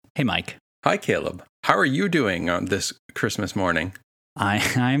Hey, Mike. Hi, Caleb. How are you doing on this Christmas morning?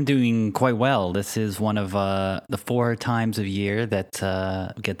 I'm doing quite well. This is one of the 4 times of year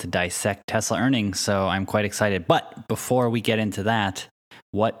that we get to dissect Tesla earnings, so I'm quite excited. But before we get into that,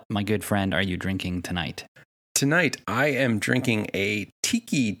 what, my good friend, are you drinking tonight? Tonight, I am drinking a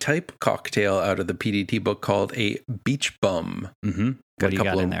tiki-type cocktail out of the PDT book called a Beach Bum. Mm-hmm. What do you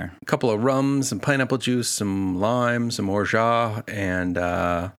got in there? A couple of rums, some pineapple juice, some lime, some orgeat, and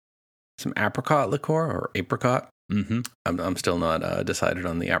some apricot liqueur or apricot. Mm-hmm. I'm still not decided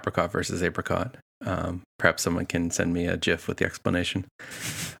on the apricot versus apricot. Perhaps someone can send me a GIF with the explanation.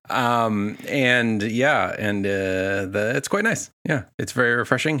 It's quite nice. Yeah, it's very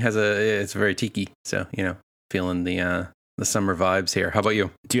refreshing. It's very tiki. So feeling the summer vibes here. How about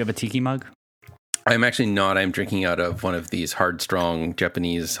you? Do you have a tiki mug? I'm actually not. I'm drinking out of one of these hard, strong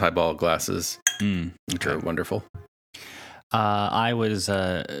Japanese highball glasses, which are wonderful. I was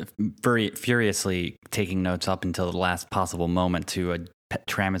very furiously taking notes up until the last possible moment to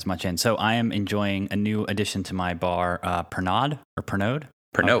cram as much in. So I am enjoying a new addition to my bar, Pernod or Pernod?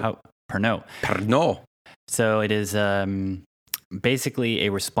 Pernod. So it is basically a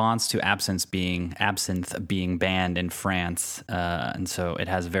response to absinthe being banned in France. And so it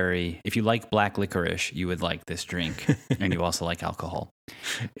has if you like black licorice, you would like this drink. And you also like alcohol.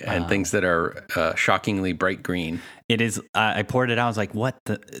 And things that are shockingly bright green. It is. I poured it out. I was like, what?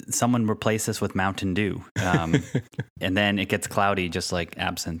 Someone replace this with Mountain Dew. And then it gets cloudy just like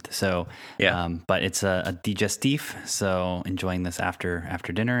absinthe. So, yeah. But it's a digestif. So enjoying this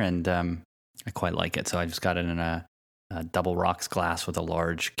after dinner. And I quite like it. So I just got it in a double rocks glass with a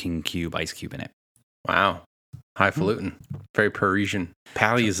large king cube ice cube in it. Wow. Highfalutin. Very Parisian.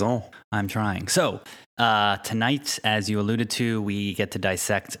 Parisian. I'm trying. So tonight, as you alluded to, we get to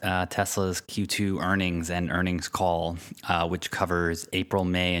dissect Tesla's Q2 earnings and earnings call, which covers April,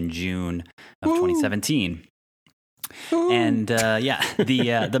 May, and June of 2017. And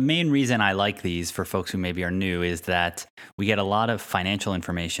the main reason I like these for folks who maybe are new is that we get a lot of financial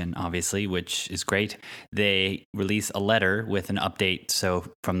information, obviously, which is great. They release a letter with an update. So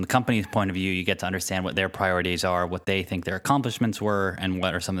from the company's point of view, you get to understand what their priorities are, what they think their accomplishments were, and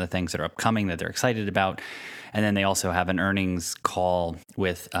what are some of the things that are upcoming that they're excited about. And then they also have an earnings call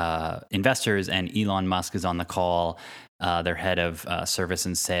with investors, and Elon Musk is on the call. Their head of service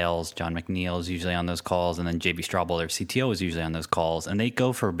and sales, John McNeil, is usually on those calls. And then JB Straubel, their CTO, is usually on those calls. And they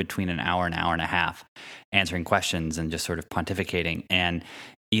go for between an hour and a half answering questions and just sort of pontificating. And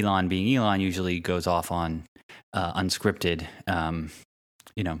Elon, being Elon, usually goes off on unscripted,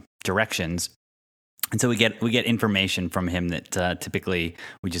 directions. And so we get information from him that typically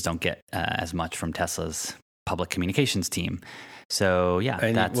we just don't get as much from Tesla's public communications team. So,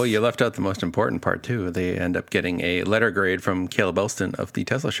 you left out the most important part, too. They end up getting a letter grade from Caleb Elston of the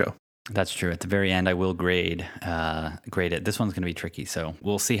Tesla Show. That's true. At the very end, I will grade it. This one's going to be tricky, so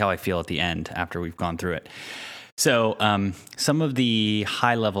we'll see how I feel at the end after we've gone through it. So some of the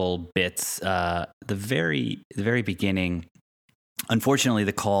high-level bits, the very beginning. Unfortunately,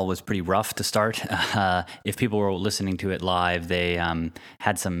 the call was pretty rough to start. If people were listening to it live, they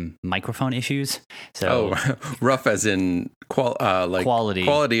had some microphone issues. So rough as in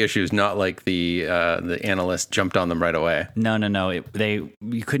quality issues, not like the analyst jumped on them right away. No.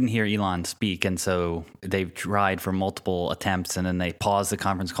 You couldn't hear Elon speak, and so they tried for multiple attempts, and then they paused the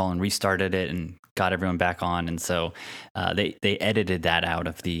conference call and restarted it and got everyone back on. And so they edited that out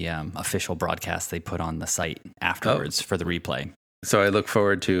of the official broadcast they put on the site afterwards for the replay. So I look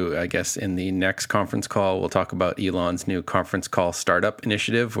forward to, I guess, in the next conference call, we'll talk about Elon's new conference call startup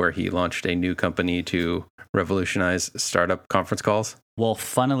initiative, where he launched a new company to revolutionize startup conference calls. Well,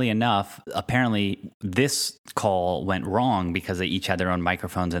 funnily enough, apparently this call went wrong because they each had their own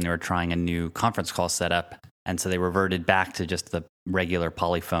microphones and they were trying a new conference call setup. And so they reverted back to just the regular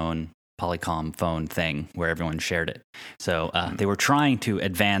Polycom phone thing where everyone shared it. So they were trying to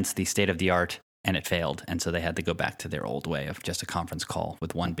advance the state of the art, and it failed. And so they had to go back to their old way of just a conference call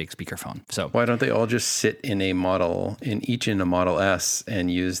with one big speakerphone. So why don't they all just sit in a Model S and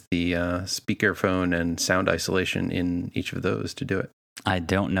use the speakerphone and sound isolation in each of those to do it? I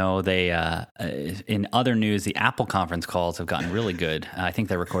don't know. They in other news, the Apple conference calls have gotten really good. I think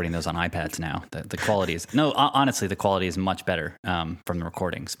they're recording those on iPads now. The quality is honestly, the quality is much better from the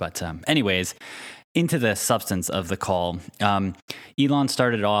recordings. But anyways, into the substance of the call, Elon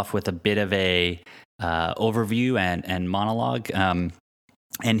started off with a bit of a overview and monologue.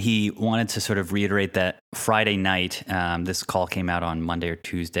 And he wanted to sort of reiterate that Friday night, this call came out on Monday or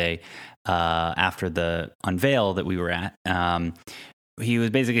Tuesday after the unveil that we were at. He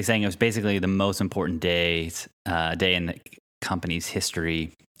was basically saying it was basically the most important day in the company's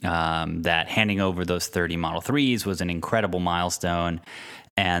history that handing over those 30 Model 3s was an incredible milestone,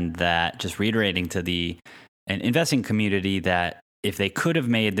 and that just reiterating to the investing community that if they could have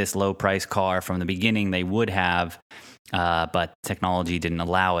made this low price car from the beginning, they would have, but technology didn't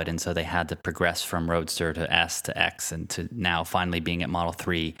allow it. And so they had to progress from Roadster to S to X and to now finally being at Model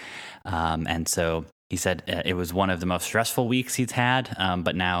 3. And so he said it was one of the most stressful weeks he's had.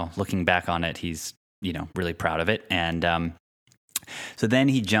 But now looking back on it, he's, really proud of it. And so then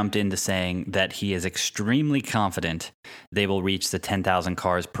he jumped into saying that he is extremely confident they will reach the 10,000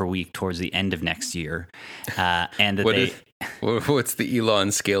 cars per week towards the end of next year. And that what's the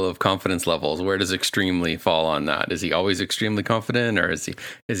Elon scale of confidence levels? Where does extremely fall on that? Is he always extremely confident, or is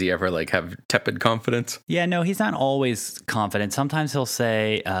he ever have tepid confidence? Yeah, no, he's not always confident. Sometimes he'll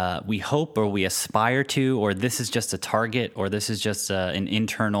say, we hope, or we aspire to, or this is just a target, or this is just an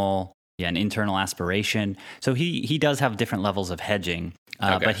internal aspiration. So he does have different levels of hedging.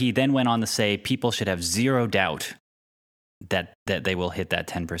 Okay. But he then went on to say people should have zero doubt that they will hit that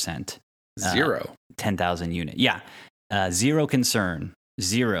 10%. 10,000 unit. Yeah. Zero concern.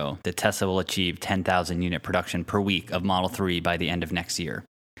 Zero that Tesla will achieve 10,000 unit production per week of Model 3 by the end of next year.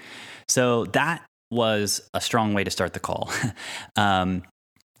 So that was a strong way to start the call.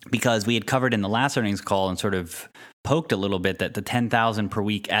 Because we had covered in the last earnings call and sort of poked a little bit that the 10,000 per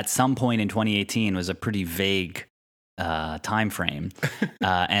week at some point in 2018 was a pretty vague time frame,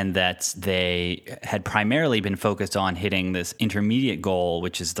 and that they had primarily been focused on hitting this intermediate goal,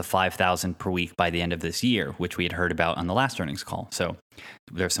 which is the 5,000 per week by the end of this year, which we had heard about on the last earnings call. So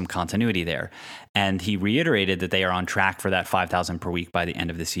there's some continuity there. And he reiterated that they are on track for that 5,000 per week by the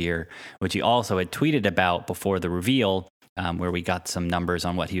end of this year, which he also had tweeted about before the reveal, where we got some numbers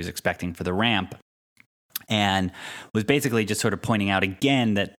on what he was expecting for the ramp, and was basically just sort of pointing out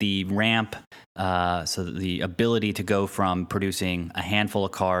again that the ramp, so the ability to go from producing a handful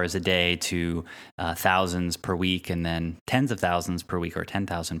of cars a day to thousands per week and then tens of thousands per week or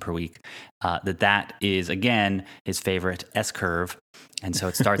 10,000 per week, that is, again, his favorite S-curve. And so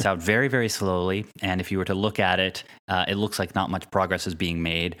it starts out very, very slowly. And if you were to look at it, it looks like not much progress is being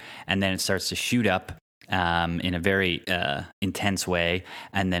made. And then it starts to shoot up in a very intense way,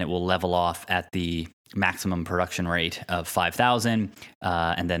 and then it will level off at the maximum production rate of 5,000,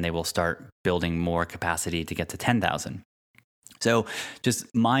 and then they will start building more capacity to get to 10,000. So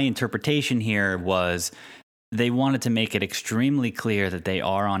just my interpretation here was they wanted to make it extremely clear that they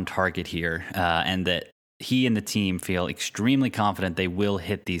are on target here, and that he and the team feel extremely confident they will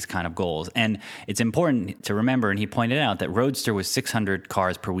hit these kind of goals. And it's important to remember, and he pointed out, that Roadster was 600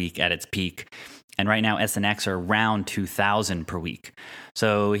 cars per week at its peak, and right now S and X are around 2,000 per week.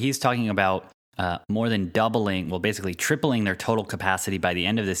 So he's talking about more than doubling, well, basically tripling their total capacity by the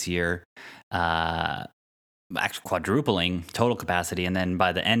end of this year, actually quadrupling total capacity, and then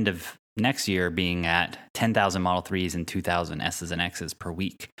by the end of next year being at 10,000 Model 3s and 2,000 S's and X's per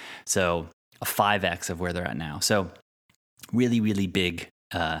week. So a 5x of where they're at now. So really, really big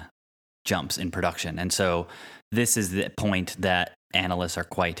jumps in production. And so this is the point that analysts are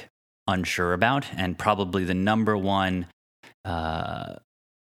quite unsure about, and probably the number one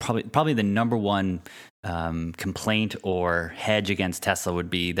complaint or hedge against Tesla would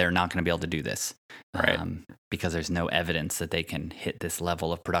be they're not going to be able to do this, right? Because there's no evidence that they can hit this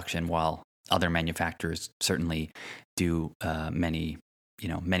level of production, while other manufacturers certainly do many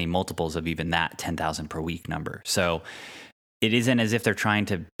multiples of even that 10,000 per week number. So it isn't as if they're trying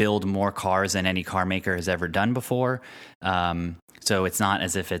to build more cars than any car maker has ever done before. So it's not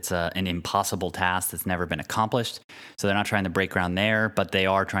as if it's an impossible task that's never been accomplished. So they're not trying to break ground there, but they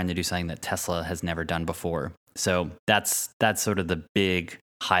are trying to do something that Tesla has never done before. So that's sort of the big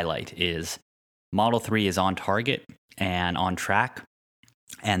highlight, is Model 3 is on target and on track,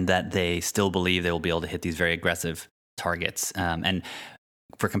 and that they still believe they will be able to hit these very aggressive targets. And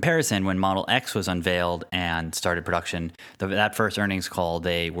for comparison, when Model X was unveiled and started production, that first earnings call,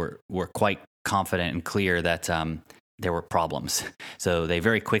 they were quite confident and clear that there were problems. So they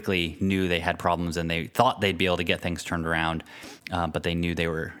very quickly knew they had problems, and they thought they'd be able to get things turned around, but they knew they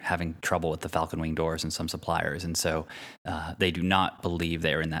were having trouble with the Falcon Wing doors and some suppliers. And so they do not believe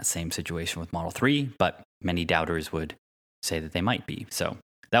they're in that same situation with Model 3, but many doubters would say that they might be. So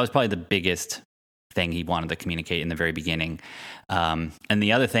that was probably the biggest thing he wanted to communicate in the very beginning. And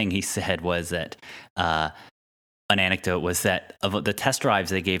the other thing he said was that an anecdote was that of the test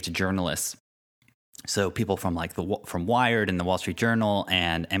drives they gave to journalists, so people from from Wired and the Wall Street Journal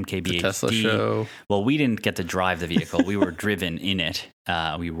and MKBHD, the Tesla show. Well, we didn't get to drive the vehicle. We were driven in it.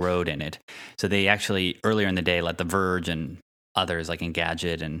 We rode in it. So they actually, earlier in the day, let The Verge and others like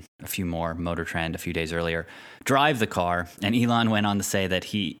Engadget and a few more, Motor Trend a few days earlier, drive the car. And Elon went on to say that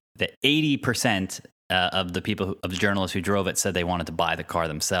 80% of the journalists who drove it said they wanted to buy the car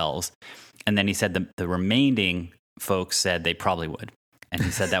themselves. And then he said the remaining folks said they probably would. And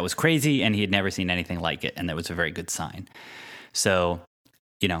he said that was crazy and he had never seen anything like it. And that was a very good sign. So,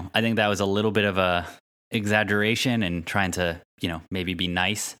 I think that was a little bit of a exaggeration and trying to, maybe be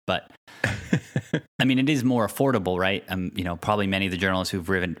nice. But I mean, it is more affordable, right? Probably many of the journalists who've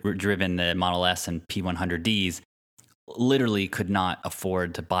driven the Model S and P100Ds literally could not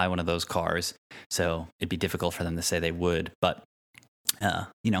afford to buy one of those cars. So it'd be difficult for them to say they would. But,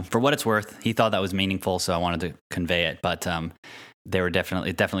 for what it's worth, he thought that was meaningful. So I wanted to convey it. But it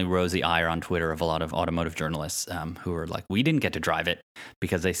definitely rose the ire on Twitter of a lot of automotive journalists who were like, we didn't get to drive it,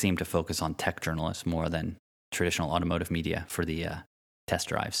 because they seem to focus on tech journalists more than traditional automotive media for the test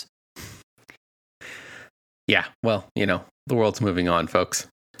drives. Yeah, well, the world's moving on, folks.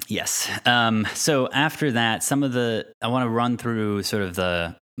 Yes. So after that, I want to run through sort of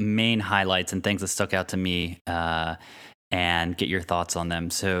the main highlights and things that stuck out to me and get your thoughts on them.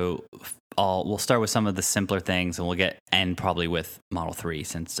 So we'll start with some of the simpler things, and we'll end probably with Model 3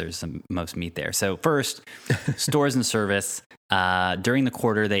 since there's some most meat there. So first, stores and service. During the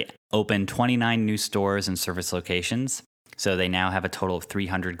quarter, they opened 29 new stores and service locations. So they now have a total of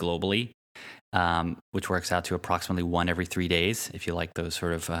 300 globally, which works out to approximately one every 3 days, if you like those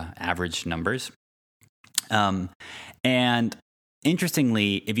sort of average numbers. And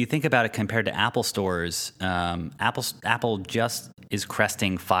interestingly, if you think about it compared to Apple stores, Apple just is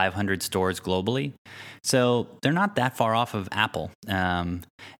cresting 500 stores globally. So they're not that far off of Apple. And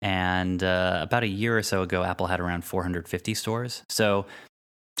about a year or so ago, Apple had around 450 stores. So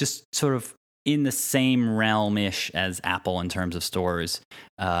just sort of in the same realm-ish as Apple in terms of stores.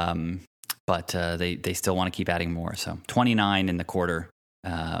 But they still want to keep adding more. So 29 in the quarter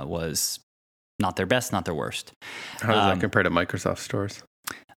was not their best, not their worst. How does that compare to Microsoft stores?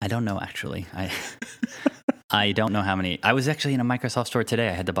 I don't know, actually. I don't know how many. I was actually in a Microsoft store today.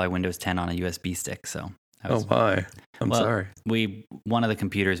 I had to buy Windows 10 on a USB stick. So why? I'm sorry. One of the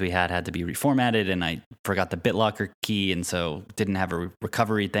computers we had to be reformatted, and I forgot the BitLocker key, and so didn't have a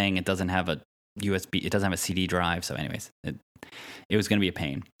recovery thing. It doesn't have a USB. It doesn't have a CD drive. So, anyways, it was going to be a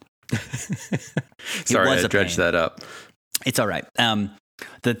pain. Sorry, I dredged that up. It's all right.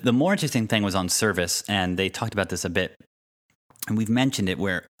 The more interesting thing was on service, and they talked about this a bit, and we've mentioned it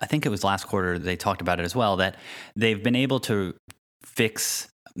where I think it was last quarter they talked about it as well, that they've been able to fix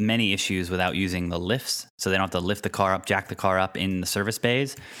many issues without using the lifts. So they don't have to lift the car up, jack the car up in the service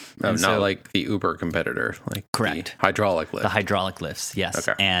bays. Not like the Uber competitor, like correct. The hydraulic lift. The hydraulic lifts, yes.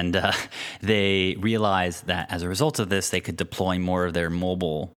 Okay. And they realized that as a result of this, they could deploy more of their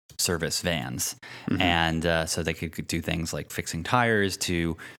mobile service vans. Mm-hmm. And so they could do things like fixing tires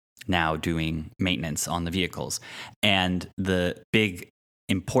to now doing maintenance on the vehicles. And the big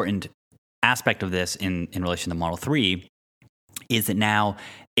important aspect of this in relation to Model 3 is that now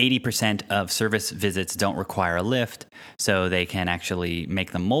 80% of service visits don't require a lift, so they can actually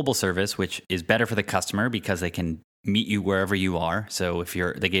make them mobile service, which is better for the customer because they can meet you wherever you are. So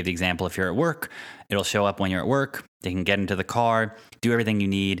they gave the example, if you're at work, it'll show up when you're at work. They can get into the car, do everything you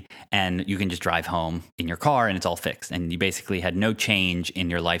need, and you can just drive home in your car and it's all fixed. And you basically had no change in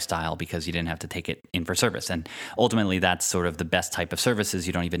your lifestyle because you didn't have to take it in for service. And ultimately, that's sort of the best type of services.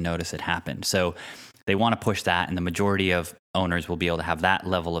 You don't even notice it happened. So they want to push that, and the majority of owners will be able to have that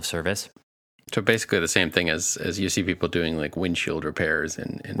level of service. So basically the same thing as you see people doing like windshield repairs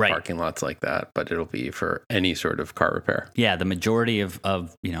in right. Parking lots like that, but it'll be for any sort of car repair. Yeah, the majority of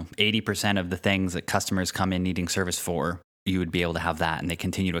 80% of the things that customers come in needing service for, you would be able to have that, and they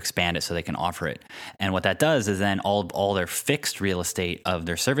continue to expand it so they can offer it. And what that does is then all their fixed real estate of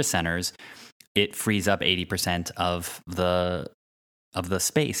their service centers, it frees up 80% of the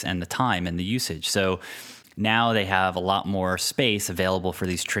space and the time and the usage. So now they have a lot more space available for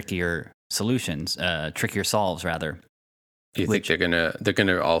these trickier solutions, trickier solves rather. Do you think they're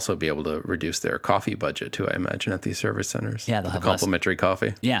gonna also be able to reduce their coffee budget too? I imagine at these service centers. Yeah, they'll have complimentary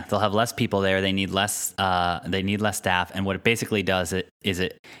coffee. Yeah, they'll have less people there. They need less. They need less staff, and what it basically does is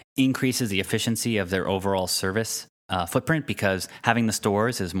it increases the efficiency of their overall service footprint, because having the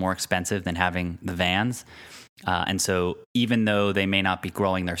stores is more expensive than having the vans, and so even though they may not be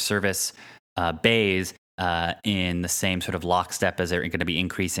growing their service bays in the same sort of lockstep as they're going to be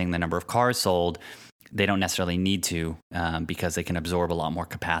increasing the number of cars sold, they don't necessarily need to because they can absorb a lot more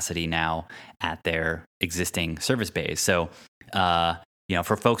capacity now at their existing service bays. So,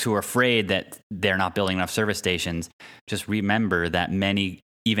 for folks who are afraid that they're not building enough service stations, just remember that many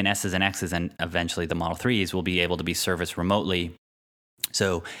even S's and X's and eventually the Model 3s will be able to be serviced remotely.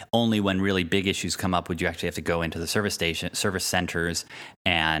 So only when really big issues come up would you actually have to go into the service centers,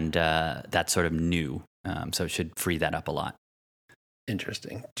 and that's sort of new. So it should free that up a lot.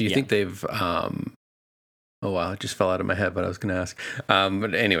 Interesting. Do you think they've... oh, wow, it just fell out of my head what I was going to ask.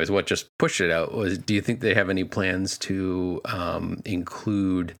 But anyways, what just pushed it out was, do you think they have any plans to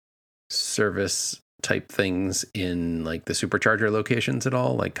include service type things in like the supercharger locations at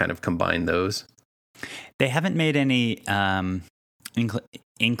all? Like kind of combine those? They haven't made any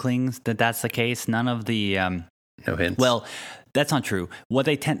inklings that that's the case. None of the... no hints? Well, that's not true. What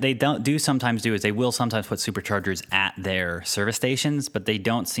they don't sometimes do is they will sometimes put superchargers at their service stations, but they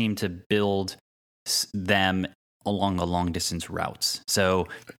don't seem to build them along the long distance routes. So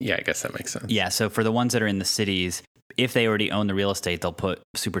yeah, I guess that makes sense. Yeah, so for the ones that are in the cities, if they already own the real estate, they'll put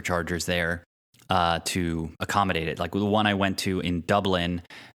superchargers there to accommodate it. Like the one I went to in Dublin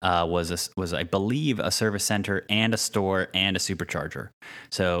was I believe a service center and a store and a supercharger.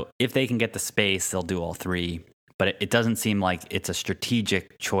 So if they can get the space, they'll do all three. But it doesn't seem like it's a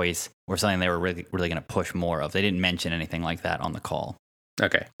strategic choice or something they were really going to push more of. They didn't mention anything like that on the call.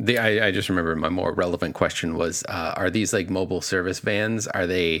 Okay. I just remember my more relevant question was, are these like mobile service vans? Are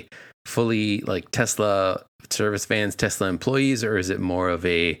they fully like Tesla service vans, Tesla employees, or is it more of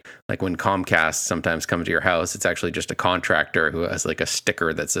a, like when Comcast sometimes comes to your house, it's actually just a contractor who has like a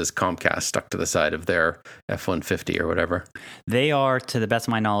sticker that says Comcast stuck to the side of their F-150 or whatever? They are, to the best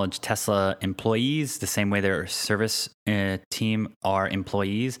of my knowledge, Tesla employees, the same way their service team are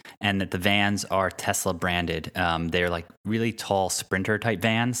employees, and that the vans are Tesla branded. They're like really tall Sprinter type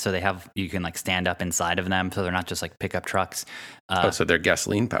vans, so you can like stand up inside of them, so they're not just like pickup trucks. So they're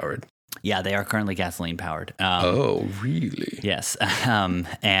gasoline powered. Yeah, they are currently gasoline powered. Oh, really? Yes.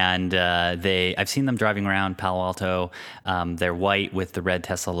 And I've seen them driving around Palo Alto. They're white with the red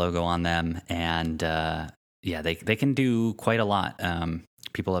Tesla logo on them. And they can do quite a lot.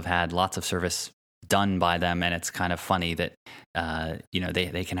 People have had lots of service done by them. And it's kind of funny that,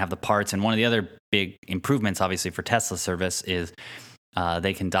 they can have the parts. And one of the other big improvements, obviously, for Tesla service is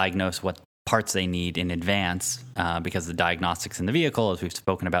they can diagnose what parts they need in advance because the diagnostics in the vehicle, as we've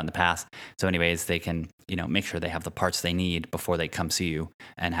spoken about in the past. So anyways, they can, make sure they have the parts they need before they come see you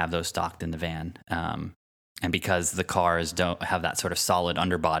and have those stocked in the van. And because the cars don't have that sort of solid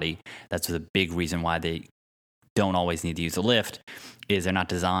underbody, that's the big reason why they don't always need to use a lift, is they're not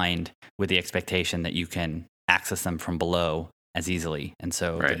designed with the expectation that you can access them from below as easily. And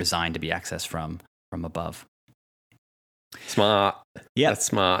so They're designed to be accessed from above. Smart. Yeah, that's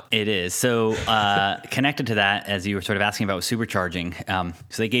smart. It is. So connected to that, as you were sort of asking about supercharging,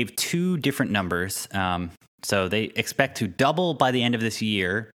 so they gave two different numbers. So they expect to double by the end of this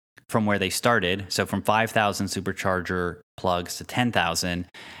year from where they started. So from 5,000 supercharger plugs to 10,000.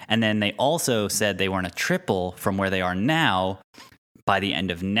 And then they also said they want to triple from where they are now by the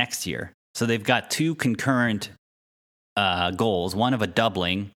end of next year. So they've got two concurrent goals, one of a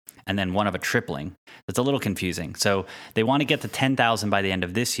doubling and then one of a tripling. It's a little confusing. So they want to get to 10,000 by the end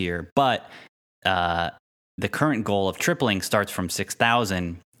of this year, but the current goal of tripling starts from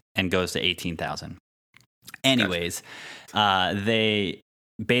 6,000 and goes to 18,000. Anyways, they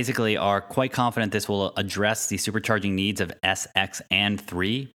basically are quite confident this will address the supercharging needs of S, X, and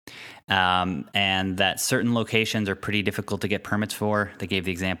 3, and that certain locations are pretty difficult to get permits for. They gave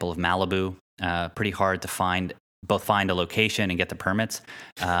the example of Malibu, pretty hard to find a location and get the permits.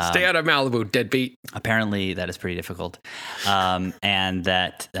 Stay out of Malibu, deadbeat. Apparently, that is pretty difficult. And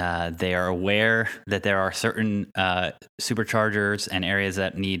that they are aware that there are certain superchargers and areas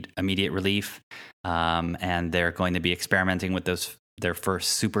that need immediate relief. And they're going to be experimenting with their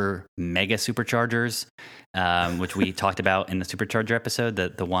first mega superchargers, which we talked about in the supercharger episode,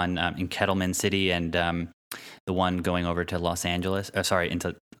 the one in Kettleman City and the one going over to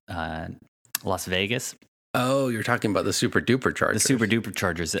into Las Vegas. Oh, you're talking about the super duper chargers. The super duper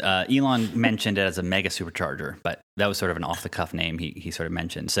chargers. Elon mentioned it as a mega supercharger, but that was sort of an off the cuff name he sort of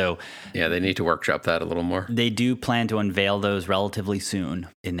mentioned. So yeah, they need to workshop that a little more. They do plan to unveil those relatively soon,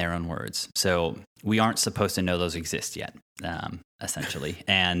 in their own words. So we aren't supposed to know those exist yet, essentially.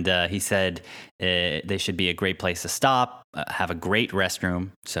 And he said they should be a great place to stop, have a great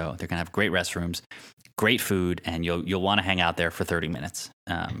restroom. So they're going to have great restrooms, great food, and you'll want to hang out there for 30 minutes.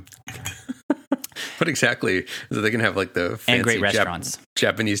 What exactly? So they can have like the fancy and great restaurants,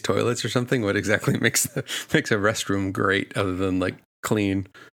 Japanese toilets or something. What exactly makes a restroom great other than like clean?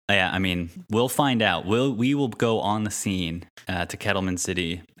 Yeah, I mean, we'll find out. We will go on the scene to Kettleman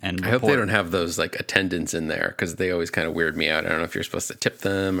City and report. I hope they don't have those like attendants in there because they always kind of weird me out. I don't know if you're supposed to tip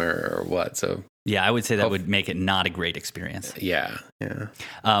them or what. So Yeah, I would say that would make it not a great experience. Yeah.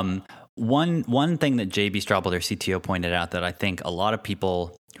 One thing that JB Straubel, their CTO, pointed out that I think a lot of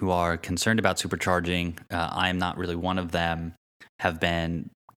people who are concerned about supercharging, I am not really one of them, have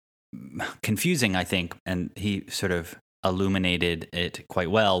been confusing, I think, and he sort of illuminated it quite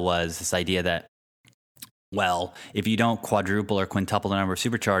well, was this idea that, well, if you don't quadruple or quintuple the number of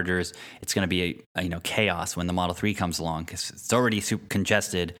superchargers, it's going to be chaos when the Model 3 comes along because it's already super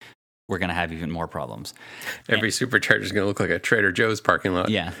congested. We're going to have even more problems. Every supercharger is going to look like a Trader Joe's parking lot.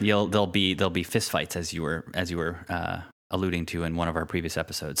 Yeah, there'll be fistfights as you were alluding to in one of our previous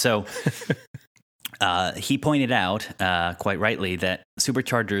episodes. So he pointed out quite rightly that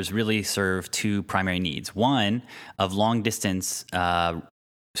superchargers really serve two primary needs. One, of long distance,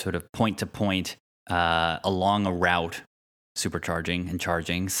 sort of point to point along a route, supercharging and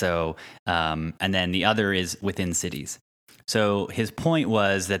charging. So, and then the other is within cities. So his point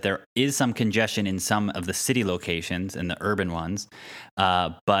was that there is some congestion in some of the city locations and the urban ones,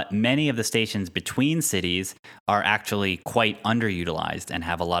 but many of the stations between cities are actually quite underutilized and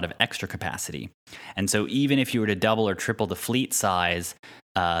have a lot of extra capacity. And so even if you were to double or triple the fleet size,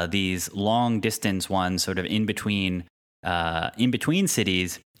 these long distance ones sort of in between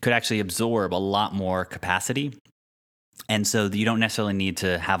cities could actually absorb a lot more capacity. And so you don't necessarily need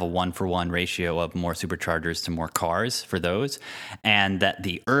to have a 1-for-1 ratio of more superchargers to more cars for those. And that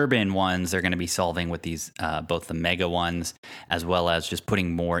the urban ones are going to be solving with these, both the mega ones, as well as just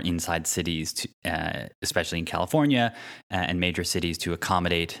putting more inside cities, to, especially in California and major cities, to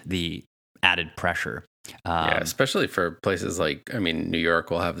accommodate the added pressure. Yeah, especially for places like, New York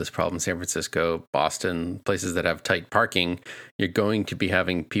will have this problem, San Francisco, Boston, places that have tight parking. You're going to be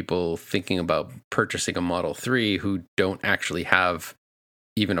having people thinking about purchasing a Model 3 who don't actually have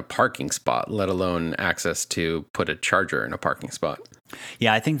even a parking spot, let alone access to put a charger in a parking spot.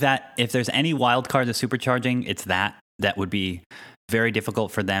 Yeah, I think that if there's any wild card of supercharging, it's that would be very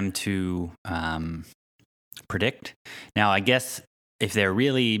difficult for them to predict. Now, I guess if they're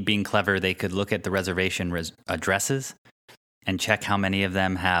really being clever, they could look at the reservation addresses and check how many of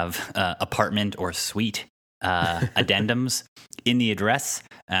them have apartment or suite addendums in the address,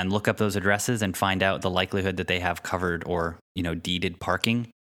 and look up those addresses and find out the likelihood that they have covered or deeded parking.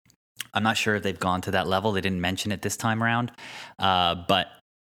 I'm not sure if they've gone to that level. They didn't mention it this time around, but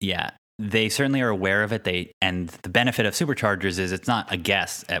yeah, they certainly are aware of it. And the benefit of superchargers is it's not a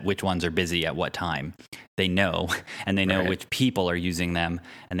guess at which ones are busy at what time. They know, and they know Right. which people are using them,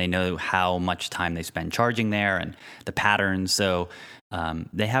 and they know how much time they spend charging there and the patterns. So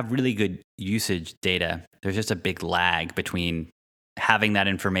they have really good usage data. There's just a big lag between having that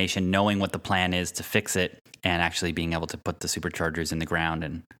information, knowing what the plan is to fix it, and actually being able to put the superchargers in the ground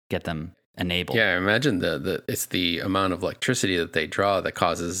and get them enabled. Yeah, I imagine it's the amount of electricity that they draw that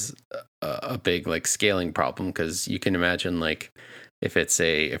causes a big scaling problem, because you can imagine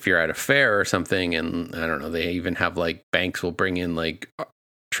if you're at a fair or something, and I don't know, they even have banks will bring in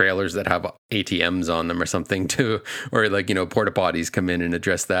trailers that have ATMs on them or something too, or porta potties come in and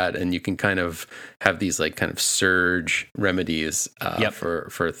address that, and you can kind of have these kind of surge remedies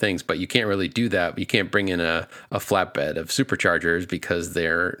for things, but you can't really do that. You can't bring in a flatbed of superchargers because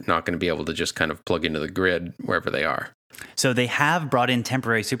they're not going to be able to just kind of plug into the grid wherever they are. So they have brought in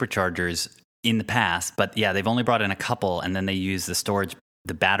temporary superchargers in the past, but yeah, they've only brought in a couple, and then they use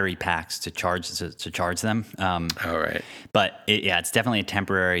the battery packs to charge them. All right. But it's definitely a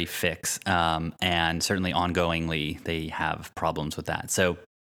temporary fix, and certainly ongoingly they have problems with that. So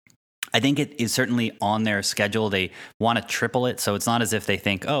I think it is certainly on their schedule. They want to triple it. So it's not as if they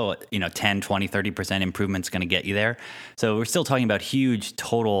think, 10, 20, 30% improvement's going to get you there. So we're still talking about huge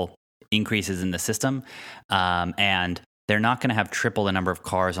total increases in the system. And they're not going to have triple the number of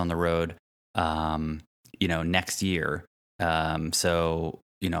cars on the road, next year. So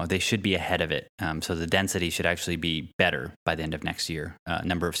they should be ahead of it. So the density should actually be better by the end of next year.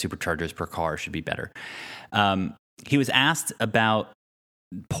 Number of superchargers per car should be better. He was asked about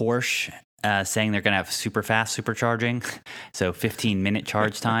Porsche saying they're going to have super fast supercharging, so 15-minute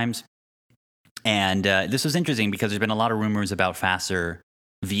charge times. And this was interesting because there's been a lot of rumors about faster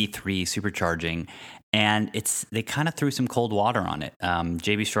V3 supercharging, and they kind of threw some cold water on it.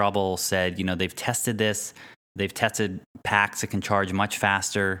 JB Straubel said, they've tested this. They've tested packs that can charge much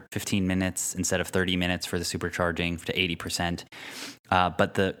faster, 15 minutes instead of 30 minutes for the supercharging to 80%.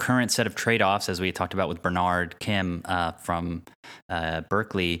 But the current set of trade-offs, as we talked about with Bernard Kim from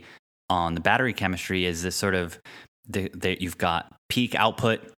Berkeley on the battery chemistry, is this sort of you've got peak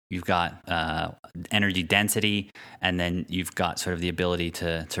output, you've got energy density, and then you've got sort of the ability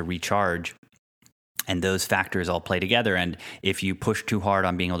to recharge. And those factors all play together. And if you push too hard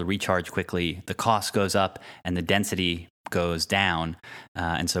on being able to recharge quickly, the cost goes up and the density goes down.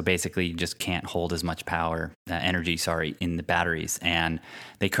 And so basically you just can't hold as much energy, in the batteries. And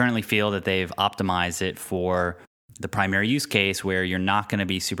they currently feel that they've optimized it for the primary use case where you're not going to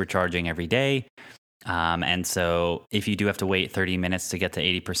be supercharging every day. And so if you do have to wait 30 minutes to get to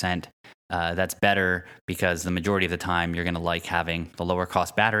 80%, that's better because the majority of the time you're going to like having the lower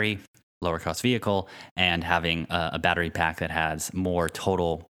cost battery, lower cost vehicle, and having a battery pack that has more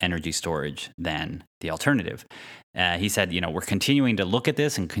total energy storage than the alternative. He said, we're continuing to look at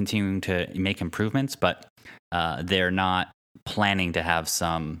this and continuing to make improvements, but they're not planning to have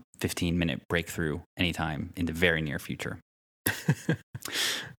some 15-minute breakthrough anytime in the very near future.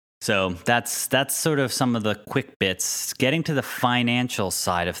 So that's sort of some of the quick bits. Getting to the financial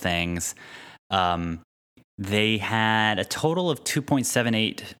side of things, they had a total of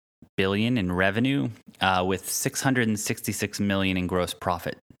 $2.78 billion in revenue, with $666 million in gross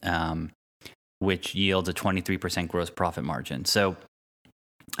profit, which yields a 23% gross profit margin. So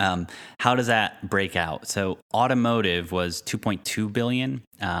how does that break out? So automotive was $2.2 billion,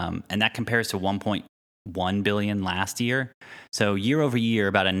 and that compares to $1.1 billion last year. So year over year,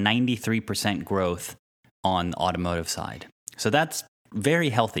 about a 93% growth on the automotive side. So that's very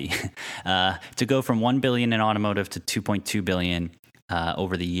healthy. To go from $1 billion in automotive to $2.2 billion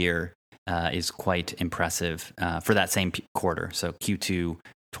over the year is quite impressive for that same quarter. So Q2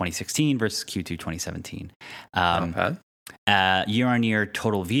 2016 versus Q2 2017. Year on year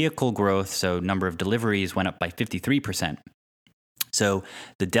total vehicle growth, so number of deliveries went up by 53%. So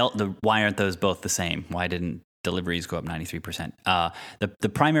why aren't those both the same? Why didn't deliveries go up 93%? The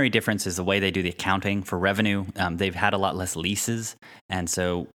primary difference is the way they do the accounting for revenue. They've had a lot less leases. And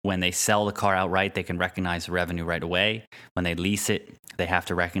so when they sell the car outright, they can recognize the revenue right away. When they lease it, they have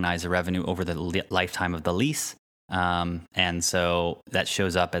to recognize the revenue over the lifetime of the lease. And so that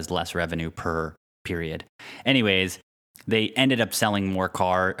shows up as less revenue per period. Anyways, they ended up selling more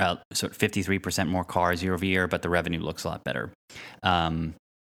so 53% more cars year over year, but the revenue looks a lot better.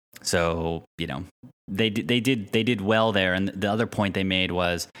 So, they did well there. And the other point they made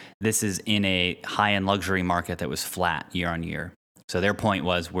was this is in a high-end luxury market that was flat year on year. So their point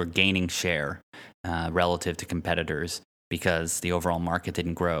was we're gaining share relative to competitors because the overall market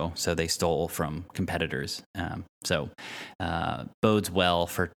didn't grow. So they stole from competitors. So bodes well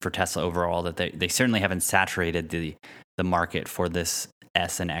for Tesla overall that they certainly haven't saturated the market for this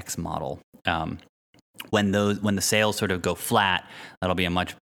S and X model. When the sales sort of go flat, that'll be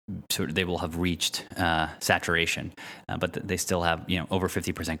they will have reached saturation, but they still have over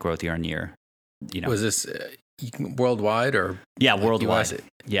 50% growth year on year. Was this worldwide or worldwide? US?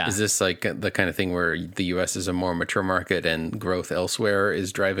 Yeah, is this like the kind of thing where the U.S. is a more mature market and growth elsewhere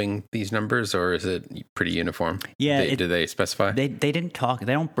is driving these numbers, or is it pretty uniform? Yeah, do they specify? They didn't talk.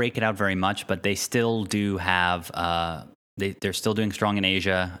 They don't break it out very much, but they still do have. They're still doing strong in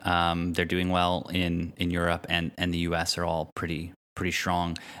Asia. They're doing well in Europe and the U.S. are all pretty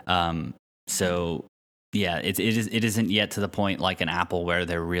strong. So yeah, it isn't yet to the point like an Apple where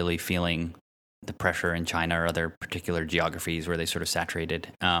they're really feeling the pressure in China or other particular geographies where they sort of saturated.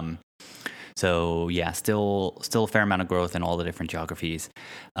 So yeah, still a fair amount of growth in all the different geographies.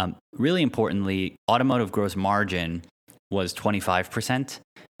 Really importantly, automotive gross margin was 25%,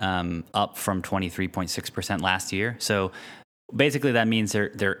 up from 23.6% last year. So basically that means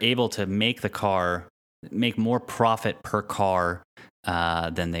they're able to make more profit per car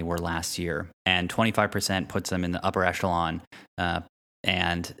than they were last year. And 25% puts them in the upper echelon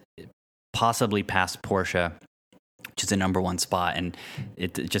and possibly past Porsche, which is the number one spot. And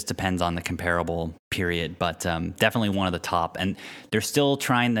it just depends on the comparable period, but definitely one of the top. And they're still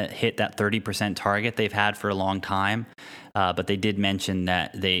trying to hit that 30% target they've had for a long time. But they did mention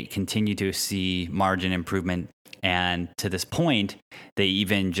that they continue to see margin improvement. And to this point, they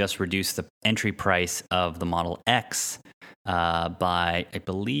even just reduced the entry price of the Model X by, I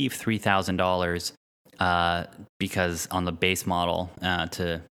believe, $3,000 because on the base model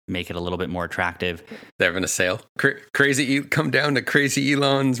to make it a little bit more attractive. They're having a sale. Come down to Crazy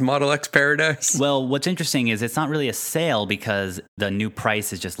Elon's Model X paradise. Well, what's interesting is it's not really a sale because the new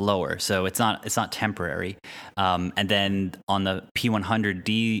price is just lower, so it's not temporary. And then on the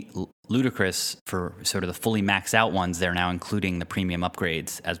P100D Ludicrous, for sort of the fully maxed out ones, they're now including the premium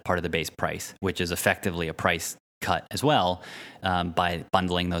upgrades as part of the base price, which is effectively a price cut as well by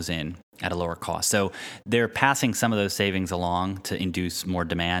bundling those in at a lower cost. So they're passing some of those savings along to induce more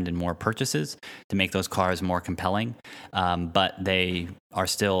demand and more purchases to make those cars more compelling. But they are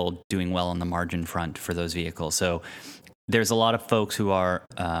still doing well on the margin front for those vehicles. So there's a lot of folks who are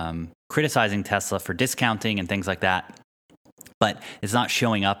criticizing Tesla for discounting and things like that. But it's not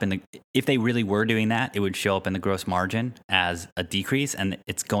showing up if they really were doing that, it would show up in the gross margin as a decrease, and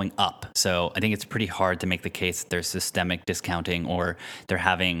it's going up. So I think it's pretty hard to make the case that there's systemic discounting or they're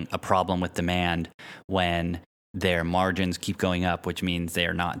having a problem with demand when their margins keep going up, which means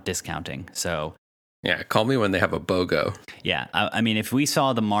they're not discounting. So yeah, call me when they have a BOGO. yeah, I mean, if we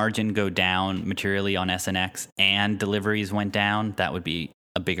saw the margin go down materially on S and X and deliveries went down, that would be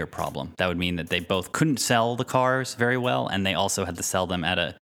a bigger problem. That would mean that they both couldn't sell the cars very well, and they also had to sell them at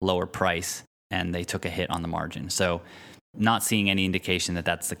a lower price, and they took a hit on the margin. So not seeing any indication that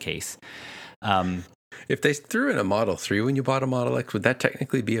that's the case. If they threw in a Model 3 when you bought a Model X, would that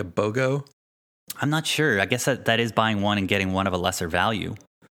technically be a BOGO? I'm not sure. I guess that is buying one and getting one of a lesser value.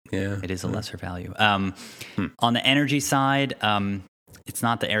 Yeah. It is a lesser value. On the energy side, it's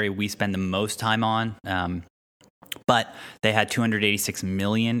not the area we spend the most time on. But they had 286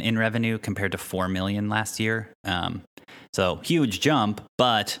 million in revenue compared to 4 million last year. So huge jump,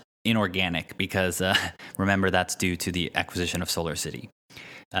 but inorganic because remember that's due to the acquisition of SolarCity.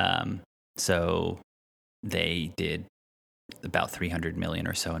 So they did about 300 million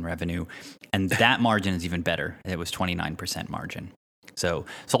or so in revenue, and that margin is even better. It was 29% margin. So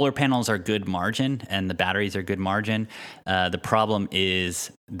solar panels are good margin, and the batteries are good margin. The problem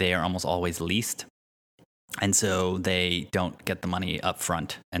is they are almost always leased. And so they don't get the money up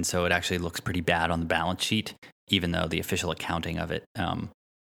front. And so it actually looks pretty bad on the balance sheet, even though the official accounting of it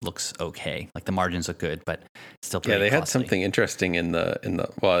looks okay. Like the margins look good, but still pretty costly. Had something interesting in the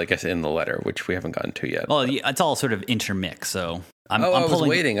well, I guess in the letter, which we haven't gotten to yet. Well, it's all sort of intermixed. So I was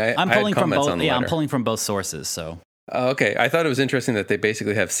waiting. I'm pulling from both. Yeah, I'm pulling from both sources. So okay, I thought it was interesting that they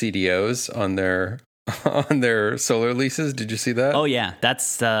basically have CDOs on their solar leases. Did you see that? Oh yeah,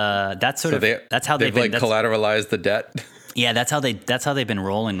 that's that's how they've like collateralized the debt. Yeah, that's how they've been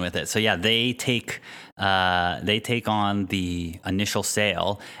rolling with it. So yeah, they take on the initial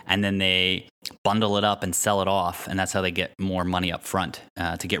sale and then they bundle it up and sell it off, and that's how they get more money up front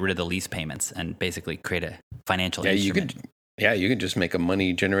to get rid of the lease payments and basically create a financial instrument. You could just make a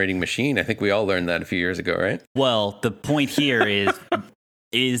money generating machine. I think we all learned that a few years ago, right? Well, the point here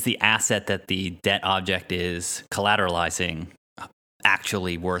is the asset that the debt object is collateralizing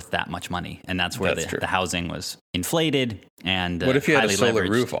actually worth that much money? And that's where the housing was inflated and what if you had a solar leveraged.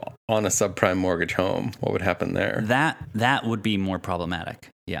 roof on a subprime mortgage home? What would happen there? That would be more problematic.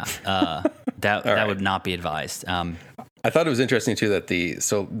 Yeah, that would not be advised. I thought it was interesting too that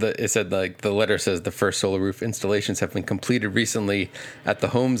it said like the letter says the first solar roof installations have been completed recently at the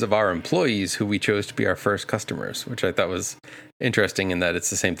homes of our employees who we chose to be our first customers, which I thought was interesting in that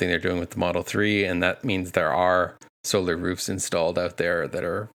it's the same thing they're doing with the Model 3, and that means there are solar roofs installed out there that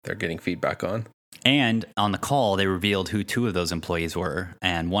they're getting feedback on. And on the call, they revealed who two of those employees were,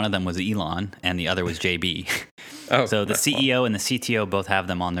 and one of them was Elon, and the other was JB. So the CEO and the CTO both have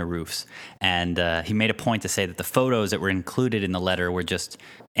them on their roofs, and he made a point to say that the photos that were included in the letter were just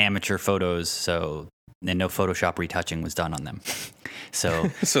amateur photos, and no Photoshop retouching was done on them.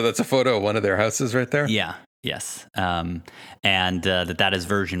 So that's a photo of one of their houses right there? Yeah. Yes. And that is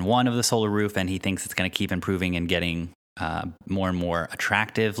version 1 of the solar roof, and he thinks it's going to keep improving and getting more and more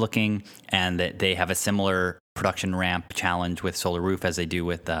attractive looking, and that they have a similar production ramp challenge with solar roof as they do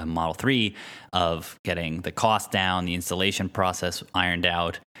with Model 3 of getting the cost down, the installation process ironed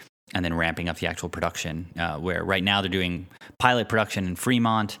out, and then ramping up the actual production, where right now they're doing pilot production in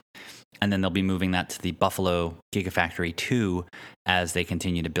Fremont, and then they'll be moving that to the Buffalo Gigafactory 2 as they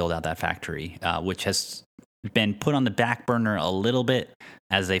continue to build out that factory, which has been put on the back burner a little bit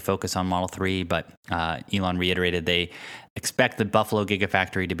as they focus on Model 3, but Elon reiterated they expect the Buffalo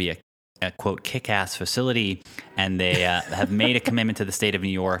Gigafactory to be a quote, kick-ass facility, and they have made a commitment to the state of New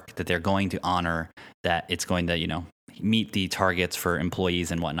York that they're going to honor, that it's going to, meet the targets for employees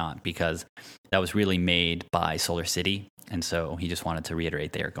and whatnot, because that was really made by SolarCity, and so he just wanted to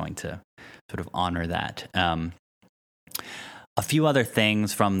reiterate they are going to sort of honor that. A few other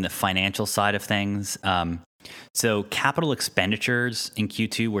things from the financial side of things. So capital expenditures in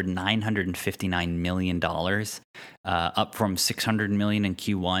Q2 were $959 million, up from $600 million in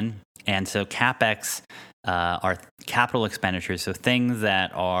Q1. And so CapEx are capital expenditures, so things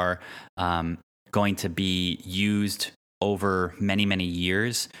that are going to be used over many, many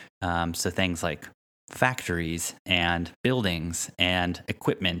years. So things like factories and buildings and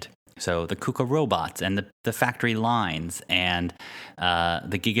equipment. So the KUKA robots and the factory lines and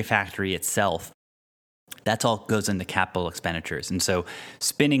the Gigafactory itself. That's all goes into capital expenditures. And so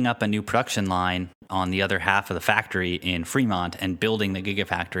spinning up a new production line on the other half of the factory in Fremont and building the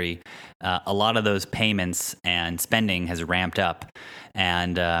Gigafactory, a lot of those payments and spending has ramped up.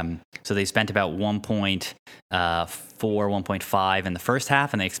 And so they spent about 1.4, 1.5 in the first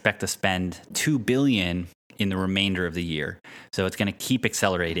half, and they expect to spend $2 billion in the remainder of the year. So it's going to keep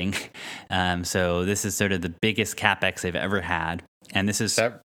accelerating. So this is sort of the biggest CapEx they've ever had. And this is...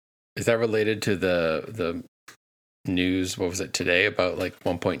 Is that related to the news? What was it today about like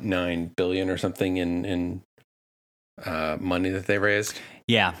 1.9 billion or something in money that they raised?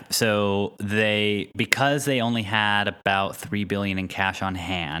 Yeah. So because they only had about $3 billion in cash on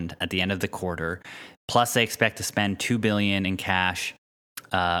hand at the end of the quarter, plus they expect to spend $2 billion in cash.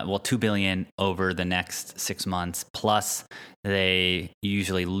 $2 billion over the next 6 months. Plus, they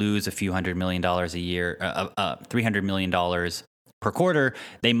usually lose a few $100 million a year, $300 million per quarter.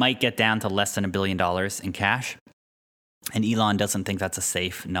 They might get down to less than $1 billion in cash. And Elon doesn't think that's a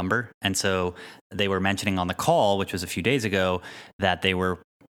safe number. And so they were mentioning on the call, which was a few days ago, that they were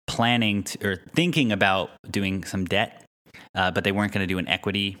planning or thinking about doing some debt, but they weren't going to do an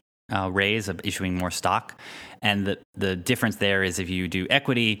equity raise of issuing more stock. And the difference there is if you do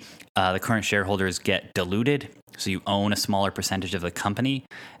equity, the current shareholders get diluted. So you own a smaller percentage of the company.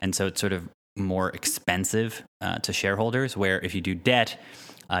 And so it's sort of more expensive to shareholders, where if you do debt,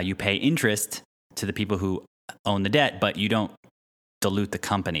 you pay interest to the people who own the debt, but you don't dilute the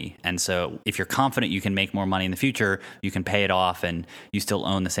company. And so if you're confident you can make more money in the future, you can pay it off and you still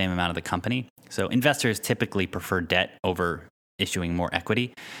own the same amount of the company. So investors typically prefer debt over issuing more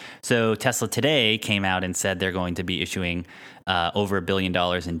equity. So Tesla today came out and said they're going to be issuing over $1 billion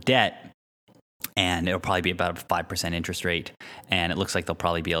in debt, and it'll probably be about a 5% interest rate. And it looks like they'll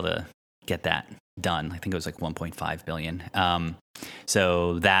probably be able to get that done. I think it was like 1.5 billion.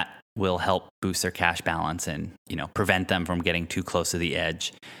 So that will help boost their cash balance and, prevent them from getting too close to the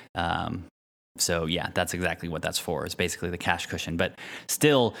edge. So yeah, that's exactly what that's for. It's basically the cash cushion. But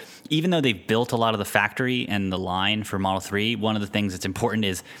still, even though they've built a lot of the factory and the line for Model 3, one of the things that's important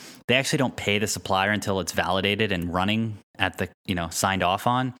is they actually don't pay the supplier until it's validated and running at the, signed off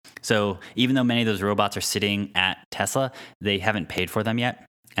on. So even though many of those robots are sitting at Tesla, they haven't paid for them yet.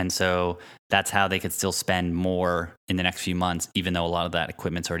 And so that's how they could still spend more in the next few months, even though a lot of that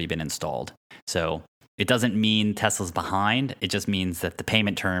equipment's already been installed. So it doesn't mean Tesla's behind. It just means that the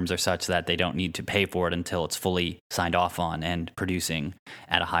payment terms are such that they don't need to pay for it until it's fully signed off on and producing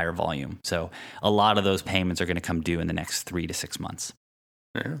at a higher volume. So a lot of those payments are going to come due in the next 3 to 6 months.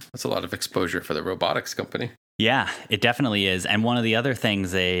 Yeah, that's a lot of exposure for the robotics company. Yeah, it definitely is. And one of the other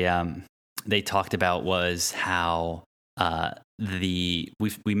things they talked about was how we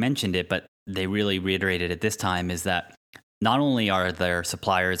mentioned it, but they really reiterated it this time, is that not only are their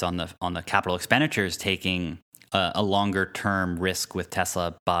suppliers on the capital expenditures taking a longer term risk with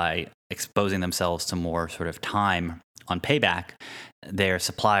Tesla by exposing themselves to more sort of time on payback, their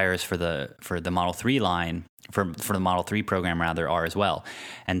suppliers for the Model 3 line, for the Model 3 program rather, are as well.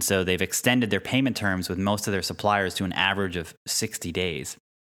 And so they've extended their payment terms with most of their suppliers to an average of 60 days.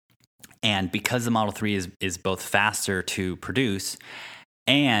 And because the Model 3 is both faster to produce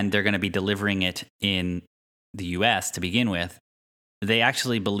and they're going to be delivering it in the US to begin with, they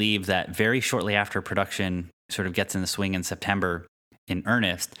actually believe that very shortly after production sort of gets in the swing in September in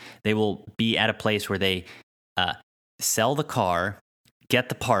earnest, they will be at a place where they sell the car, get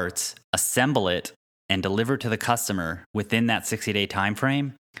the parts, assemble it, and deliver to the customer within that 60-day time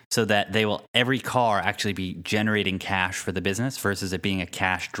frame, so that every car actually be generating cash for the business versus it being a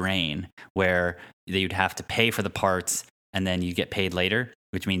cash drain where you'd have to pay for the parts and then you get paid later,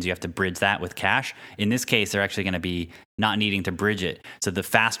 which means you have to bridge that with cash. In this case, they're actually going to be not needing to bridge it. So the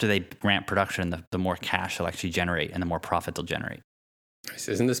faster they ramp production, the more cash they'll actually generate and the more profit they'll generate.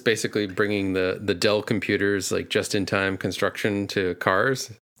 Isn't this basically bringing the Dell computers, like just-in-time construction, to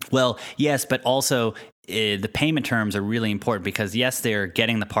cars? Well, yes, but also the payment terms are really important because, yes, they're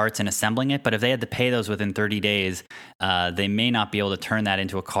getting the parts and assembling it, but if they had to pay those within 30 days, they may not be able to turn that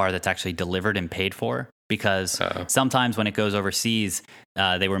into a car that's actually delivered and paid for. Because sometimes when it goes overseas,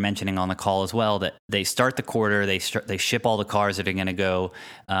 they were mentioning on the call as well that they start the quarter, they ship all the cars that are going to go,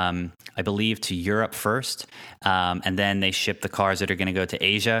 I believe, to Europe first, and then they ship the cars that are going to go to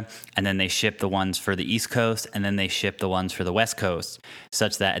Asia, and then they ship the ones for the East Coast, and then they ship the ones for the West Coast,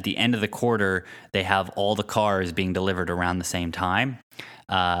 such that at the end of the quarter, they have all the cars being delivered around the same time,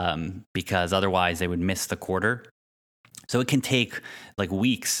 because otherwise they would miss the quarter. So it can take like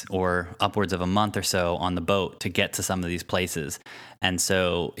weeks or upwards of a month or so on the boat to get to some of these places. And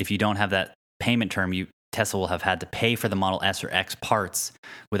so if you don't have that payment term, Tesla will have had to pay for the Model S or X parts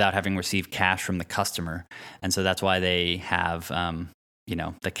without having received cash from the customer. And so that's why they have,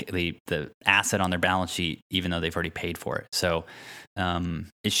 the asset on their balance sheet, even though they've already paid for it. So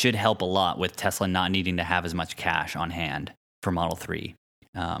it should help a lot with Tesla not needing to have as much cash on hand for Model 3.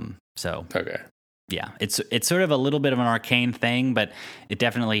 Okay. Yeah, it's sort of a little bit of an arcane thing, but it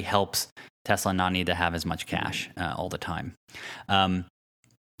definitely helps Tesla not need to have as much cash all the time.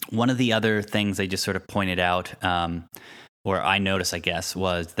 One of the other things they just sort of pointed out, or I noticed, I guess,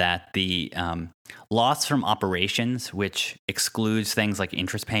 was that the loss from operations, which excludes things like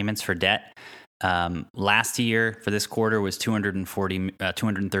interest payments for debt, last year for this quarter was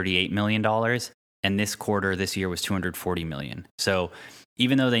 $238 million, and this year was $240 million. So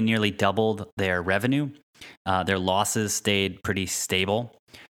even though they nearly doubled their revenue, their losses stayed pretty stable.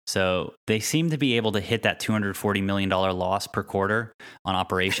 So they seem to be able to hit that $240 million loss per quarter on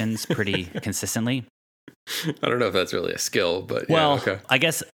operations pretty consistently. I don't know if that's really a skill, but well, okay. I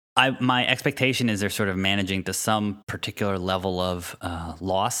guess my expectation is they're sort of managing to some particular level of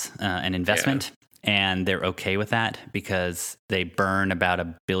loss and investment. Yeah. And they're okay with that because they burn about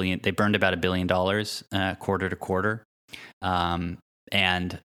 $1 billion. They burned about $1 billion quarter to quarter,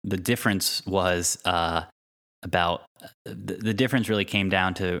 and the difference was the difference really came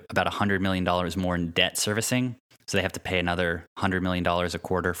down to about $100 million more in debt servicing. So they have to pay another $100 million a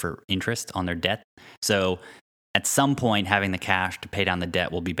quarter for interest on their debt. So at some point, having the cash to pay down the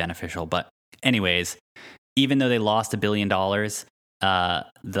debt will be beneficial. But anyways, even though they lost $1 billion,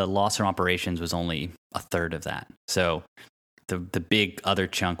 the loss from operations was only a third of that. So the big other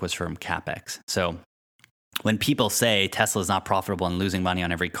chunk was from CapEx. So when people say Tesla is not profitable and losing money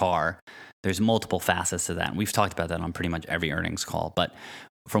on every car, there's multiple facets to that. And we've talked about that on pretty much every earnings call. But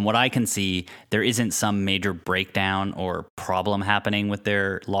from what I can see, there isn't some major breakdown or problem happening with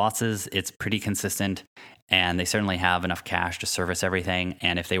their losses. It's pretty consistent, and they certainly have enough cash to service everything.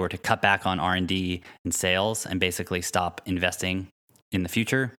 And if they were to cut back on R&D and sales and basically stop investing in the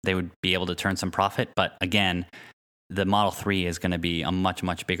future, they would be able to turn some profit. But again, the Model 3 is going to be a much,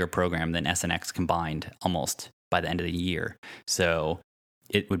 much bigger program than S and X combined almost by the end of the year. So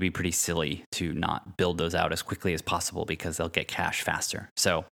it would be pretty silly to not build those out as quickly as possible because they'll get cash faster.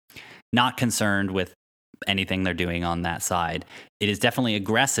 So not concerned with anything they're doing on that side. It is definitely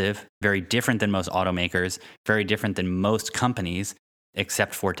aggressive, very different than most automakers, very different than most companies,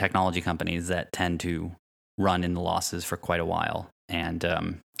 except for technology companies that tend to run in the losses for quite a while and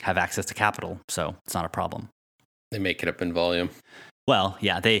have access to capital. So it's not a problem. They make it up in volume. Well,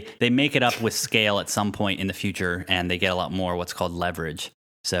 yeah, they make it up with scale at some point in the future, and they get a lot more what's called leverage.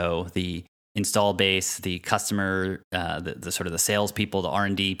 So the install base, the customer, the sort of the salespeople, the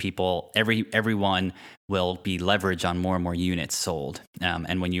R&D people, everyone will be leveraged on more and more units sold.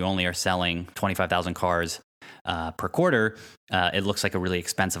 And when you only are selling 25,000 cars per quarter, it looks like a really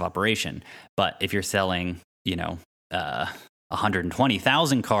expensive operation. But if you're selling,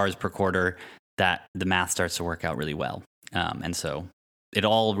 120,000 cars per quarter, that the math starts to work out really well. And so it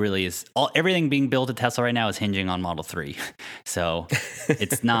all really is, everything being built at Tesla right now is hinging on Model 3. So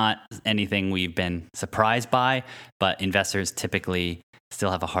it's not anything we've been surprised by, but investors typically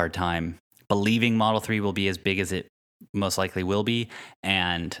still have a hard time believing Model 3 will be as big as it most likely will be,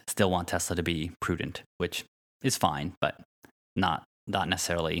 and still want Tesla to be prudent, which is fine, but not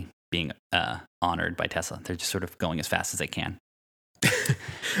necessarily being honored by Tesla. They're just sort of going as fast as they can.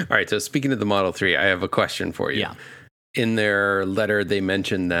 All right. So speaking of the Model 3, I have a question for you. Yeah. In their letter, they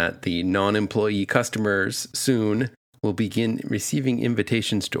mentioned that the non-employee customers soon will begin receiving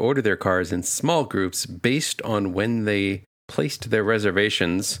invitations to order their cars in small groups based on when they placed their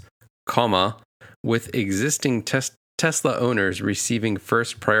reservations, with existing Tesla owners receiving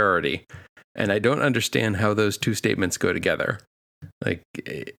first priority. And I don't understand how those two statements go together. Like,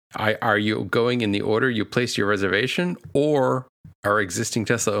 are you going in the order you placed your reservation, or are existing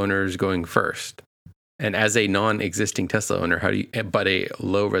Tesla owners going first? And as a non-existing Tesla owner, but a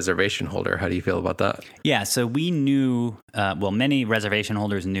low reservation holder, how do you feel about that? Yeah, so we knew, many reservation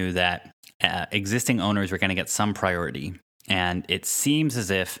holders knew that existing owners were going to get some priority. And it seems as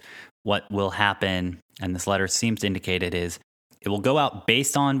if what will happen, and this letter seems to indicate it, is it will go out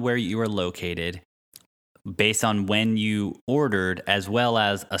based on where you are located, based on when you ordered, as well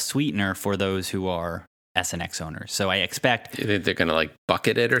as a sweetener for those who are S and X owners. So I expect they're going to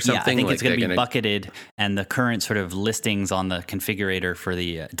bucket it or something. Yeah, I think it's going to be bucketed, and the current sort of listings on the configurator for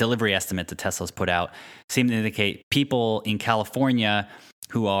the delivery estimate that Tesla's put out seem to indicate people in California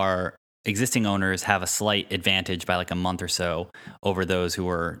who are existing owners have a slight advantage by like a month or so over those who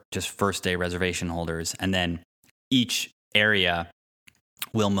are just first day reservation holders. And then each area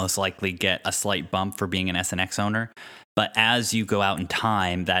will most likely get a slight bump for being an S and X owner. But as you go out in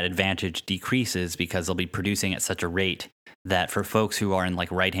time, that advantage decreases because they'll be producing at such a rate that for folks who are in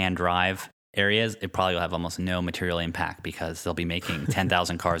like right-hand drive areas, it probably will have almost no material impact because they'll be making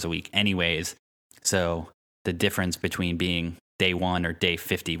 10,000 cars a week anyways. So the difference between being day 1 or day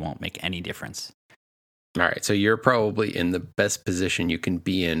 50 won't make any difference. All right. So you're probably in the best position you can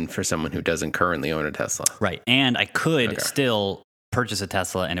be in for someone who doesn't currently own a Tesla. Right. And I could still purchase a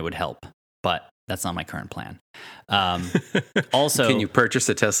Tesla and it would help, but that's not my current plan. Also, can you purchase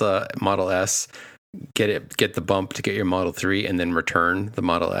a Tesla Model S, get the bump to get your Model 3 and then return the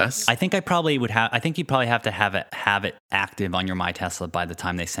Model S? I think I probably would have. I think you probably have to have it active on your My Tesla by the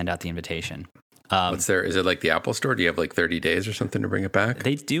time they send out the invitation. What's there? Is it like the Apple Store? Do you have like 30 days or something to bring it back?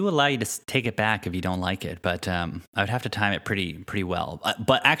 They do allow you to take it back if you don't like it, but I would have to time it pretty well.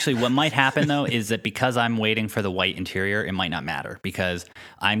 But actually, what might happen though is that because I'm waiting for the white interior, it might not matter because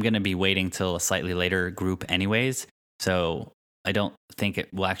I'm going to be waiting till a slightly later group anyways. So I don't think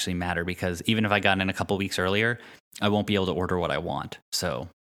it will actually matter because even if I got in a couple weeks earlier, I won't be able to order what I want. So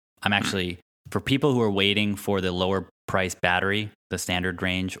I'm actually, for people who are waiting for the lower price battery, the standard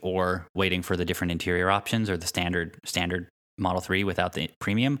range, or waiting for the different interior options or the standard Model 3 without the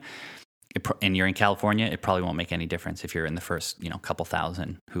premium, and you're in California, it probably won't make any difference if you're in the first, couple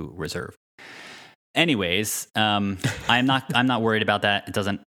thousand who reserve. Anyways, I'm not worried about that.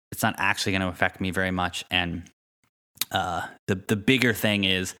 It's not actually going to affect me very much. And the bigger thing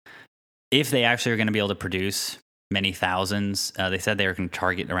is if they actually are going to be able to produce many thousands, they said they were going to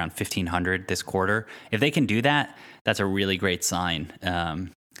target around 1,500 this quarter. If they can do that, that's a really great sign.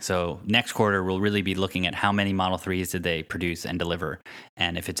 So next quarter, we'll really be looking at how many Model 3s did they produce and deliver.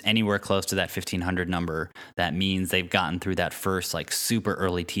 And if it's anywhere close to that 1,500 number, that means they've gotten through that first like super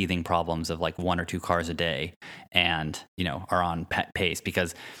early teething problems of like 1 or 2 cars a day and, are on pace.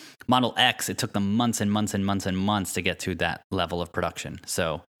 Because Model X, it took them months and months and months and months to get to that level of production.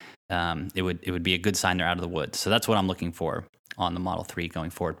 So it would be a good sign they're out of the woods. So that's what I'm looking for on the Model 3 going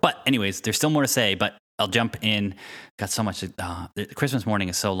forward. But anyways, there's still more to say, but I'll jump in. Got so much. Christmas morning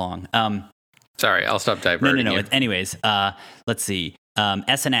is so long. Sorry, I'll stop diverting. No. Anyways, let's see.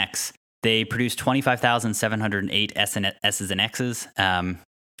 S and X, they produced 25,708 S's and X's.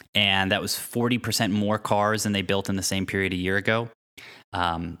 And that was 40% more cars than they built in the same period a year ago.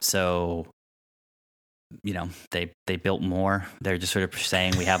 So, they built more. They're just sort of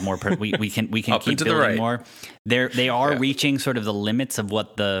saying we have more. We can keep building more. They are reaching sort of the limits of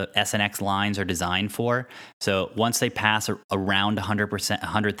what the S and X lines are designed for. So once they pass around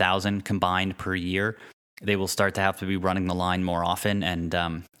 100,000 combined per year, they will start to have to be running the line more often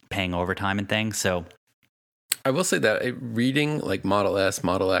and paying overtime and things. So I will say that reading like Model S,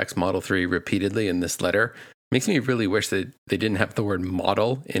 Model X, Model 3 repeatedly in this letter makes me really wish that they didn't have the word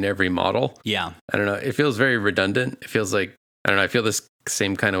model in every model. Yeah. I don't know. It feels very redundant. It feels like, I don't know. I feel this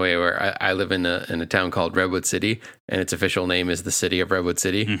same kind of way where I live in a town called Redwood City and its official name is the city of Redwood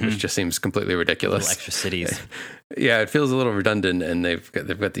City, which just seems completely ridiculous. Little extra cities. Yeah. It feels a little redundant and they've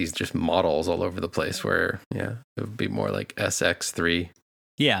got these just models all over the place where, it would be more like SX3.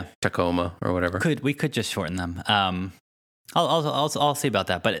 Yeah. Tacoma or whatever. We could just shorten them. I'll see about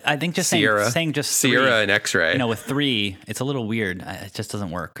that, but I think just saying just Sierra 3, and X-Ray. With 3, it's a little weird. It just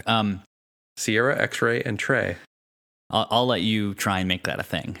doesn't work. Sierra, X-Ray, and Trey. I'll let you try and make that a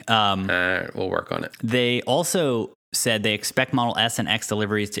thing. We'll work on it. They also said they expect Model S and X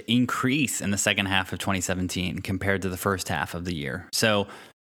deliveries to increase in the second half of 2017 compared to the first half of the year. So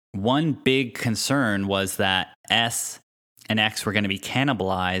one big concern was that S and X were going to be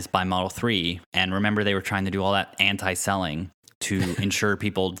cannibalized by Model 3. And remember, they were trying to do all that anti-selling to ensure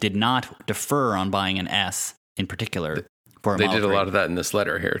people did not defer on buying an S in particular for a Model 3. They did a lot of that in this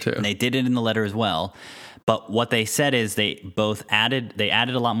letter here, too. And they did it in the letter as well. But what they said is they added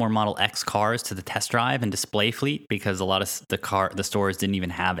a lot more Model X cars to the test drive and display fleet because a lot of the stores didn't even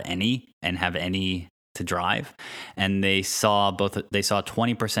have any to drive. And they saw a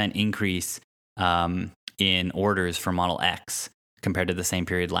 20% increase in orders for Model X compared to the same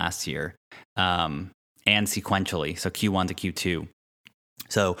period last year, and sequentially, so Q1 to Q2.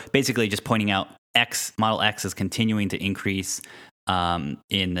 So basically just pointing out Model X is continuing to increase in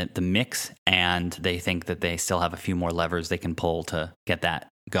the mix, and they think that they still have a few more levers they can pull to get that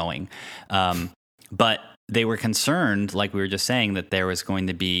going. But they were concerned, like we were just saying, that there was going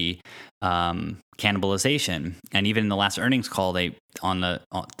to be cannibalization. And even in the last earnings call, they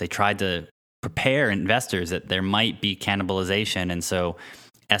tried to prepare investors that there might be cannibalization, and so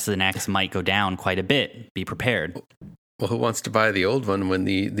S and X might go down quite a bit. Be prepared. Well, who wants to buy the old one when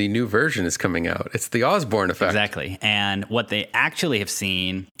the new version is coming out? It's the Osborne effect. Exactly. And what they actually have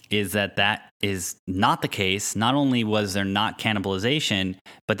seen is that is not the case. Not only was there not cannibalization,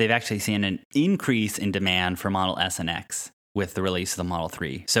 but they've actually seen an increase in demand for Model S and X with the release of the Model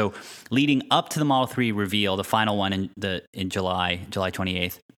 3. So leading up to the Model 3 reveal, the final one in July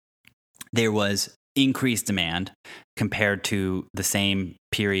 28th, there was increased demand compared to the same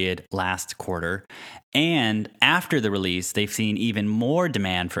period last quarter. And after the release, they've seen even more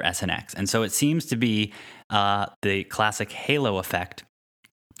demand for S and X. And so it seems to be the classic halo effect,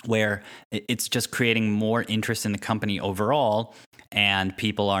 where it's just creating more interest in the company overall, and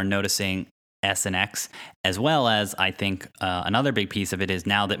people are noticing S and X, as well as I think another big piece of it is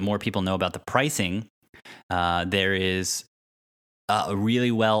now that more people know about the pricing, there is a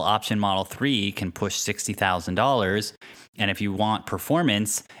really well option Model 3 can push $60,000. And if you want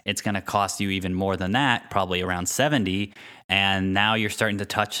performance, it's going to cost you even more than that, probably around $70,000. And now you're starting to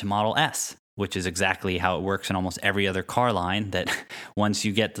touch Model S, which is exactly how it works in almost every other car line, that once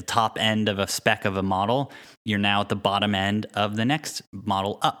you get the top end of a spec of a model, you're now at the bottom end of the next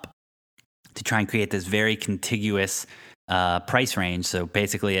model up, to try and create this very contiguous price range. So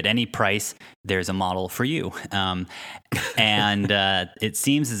basically at any price, there's a model for you. And it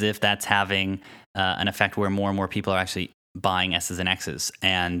seems as if that's having an effect where more and more people are actually buying S's and X's,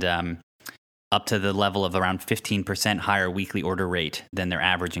 and up to the level of around 15% higher weekly order rate than their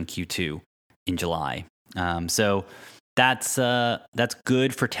average in Q2 in July. So that's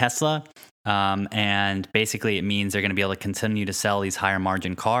good for Tesla. And basically it means they're going to be able to continue to sell these higher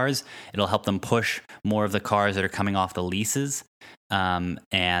margin cars. It'll help them push more of the cars that are coming off the leases, and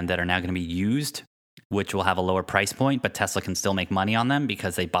that are now going to be used, which will have a lower price point, but Tesla can still make money on them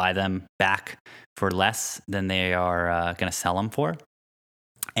because they buy them back for less than they are going to sell them for.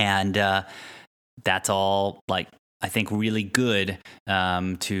 And that's all, like, I think really good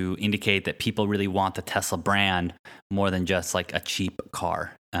to indicate that people really want the Tesla brand more than just like a cheap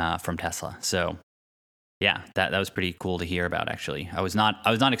car from Tesla. So yeah, that was pretty cool to hear about, actually. I was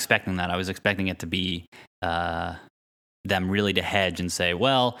not expecting that. I was expecting it to be them really to hedge and say,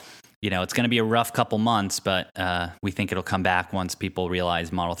 well, it's going to be a rough couple months, but we think it'll come back once people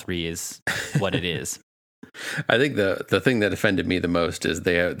realize Model 3 is what it is. I think the thing that offended me the most is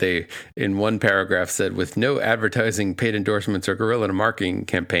they in one paragraph said, with no advertising, paid endorsements, or guerrilla marketing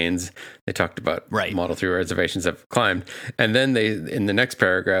campaigns, they talked about Model 3 reservations have climbed. And then they, in the next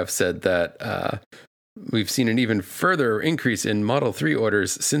paragraph, said that we've seen an even further increase in Model 3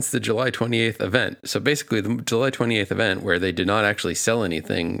 orders since the July 28th event. So basically the July 28th event, where they did not actually sell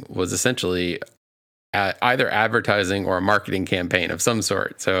anything, was essentially either advertising or a marketing campaign of some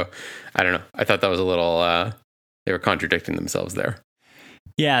sort. So I don't know. I thought that was a little, they were contradicting themselves there.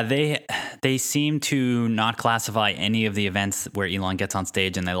 Yeah, they seem to not classify any of the events where Elon gets on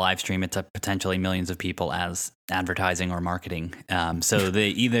stage and they live stream it to potentially millions of people as advertising or marketing. So they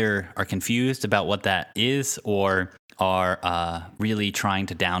either are confused about what that is, or are really trying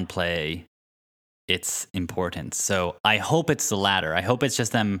to downplay its importance. So I hope it's the latter. I hope it's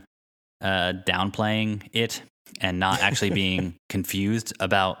just them downplaying it and not actually being confused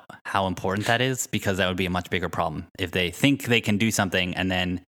about how important that is, because that would be a much bigger problem if they think they can do something and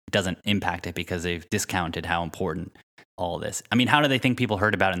then it doesn't impact it because they've discounted how important all this. I mean, how do they think people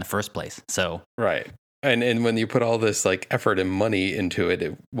heard about it in the first place? So right. And when you put all this like effort and money into it,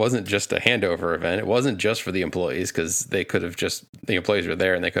 it wasn't just a handover event. It wasn't just for the employees, because they could have just, the employees were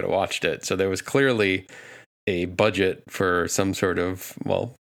there and they could have watched it. So there was clearly a budget for some sort of,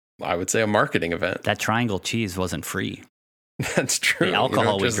 well, I would say a marketing event. That triangle cheese wasn't free. That's true. The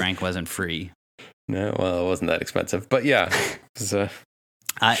alcohol we drank wasn't free. No, well, it wasn't that expensive, but yeah, it was, it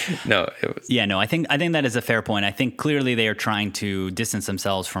was. Yeah, no, I think that is a fair point. I think clearly they are trying to distance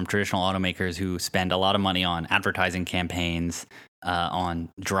themselves from traditional automakers who spend a lot of money on advertising campaigns, on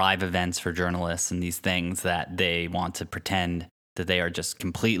drive events for journalists, and these things that they want to pretend that they are just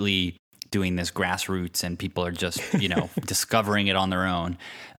completely doing this grassroots and people are just, discovering it on their own.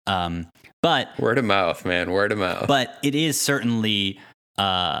 But word of mouth, man, word of mouth. But it is certainly,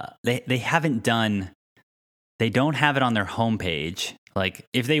 they don't have it on their homepage. Like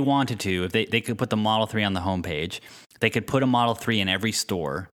if they wanted to, if they could put the Model 3 on the homepage, they could put a Model 3 in every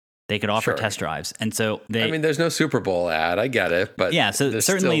store. They could offer test drives. And so there's no Super Bowl ad. I get it. But yeah, so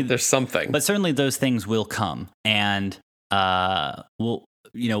certainly there's something. But certainly those things will come. And,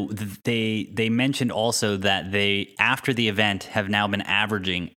 they mentioned also that they, after the event, have now been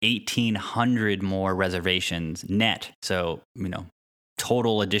averaging 1,800 more reservations net. So,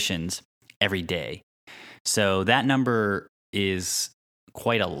 total additions every day. So that number is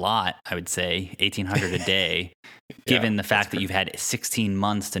quite a lot, I would say, 1,800 a day, given the fact that you've had 16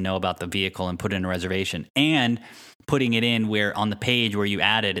 months to know about the vehicle and put in a reservation, and putting it in where on the page where you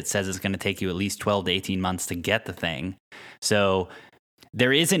added, it says it's going to take you at least 12 to 18 months to get the thing. So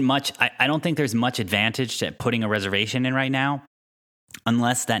there isn't much, I don't think there's much advantage to putting a reservation in right now,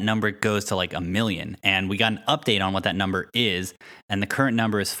 unless that number goes to like 1 million. And we got an update on what that number is, and the current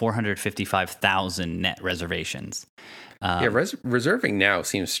number is 455,000 net reservations. Reserving now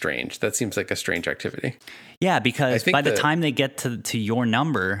seems strange. That seems like a strange activity. Yeah, because by the time they get to your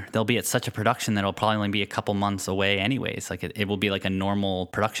number, they'll be at such a production that it'll probably only be a couple months away anyways. Like it will be like a normal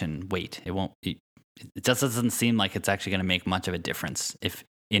production wait. It just doesn't seem like it's actually going to make much of a difference if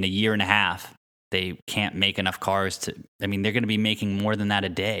in a year and a half they can't make enough cars to. I mean, they're going to be making more than that a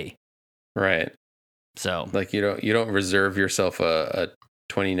day. Right. So like you don't reserve yourself a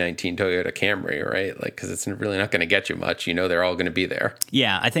 2019 Toyota Camry, right? Like, because it's really not going to get you much. They're all going to be there.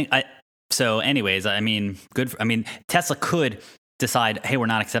 Yeah, so anyways, I mean, Tesla could decide, hey, we're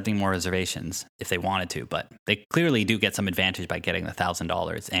not accepting more reservations if they wanted to, but they clearly do get some advantage by getting the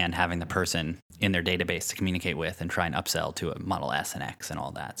 $1,000 and having the person in their database to communicate with and try and upsell to a Model S and X and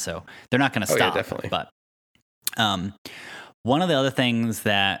all that. So they're not going to stop. Yeah, definitely. But one of the other things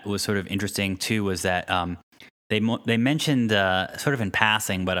that was sort of interesting too was that they mentioned sort of in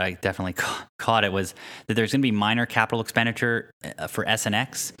passing, but I definitely caught it, was that there's going to be minor capital expenditure for S and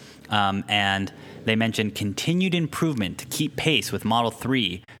X, and they mentioned continued improvement to keep pace with Model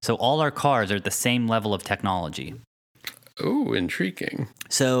 3, so all our cars are at the same level of technology. Oh, intriguing.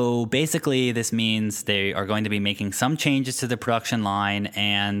 So basically, this means they are going to be making some changes to the production line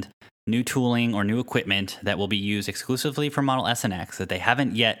and new tooling or new equipment that will be used exclusively for Model S and X that they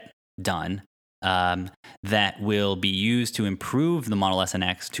haven't yet done. That will be used to improve the Model S and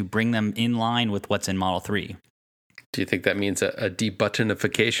X to bring them in line with what's in Model 3. Do you think that means a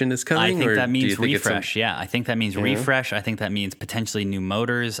debuttonification is coming? I think that means refresh. Yeah, I think that means refresh. I think that means potentially new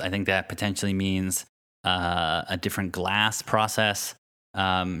motors. I think that potentially means a different glass process.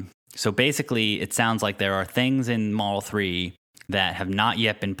 So basically, it sounds like there are things in Model 3 that have not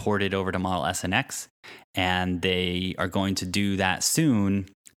yet been ported over to Model S and X, and they are going to do that soon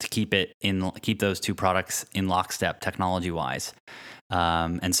to keep those two products in lockstep technology-wise.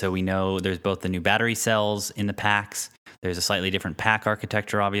 And so we know there's both the new battery cells in the packs. There's a slightly different pack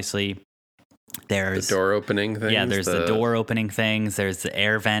architecture, obviously. There's the door opening things. Yeah, there's the door opening things. There's the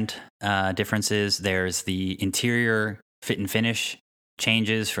air vent differences. There's the interior fit and finish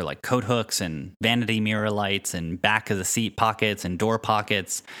changes for like coat hooks and vanity mirror lights and back of the seat pockets and door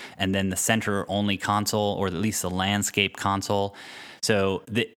pockets, and then the center only console, or at least the landscape console. So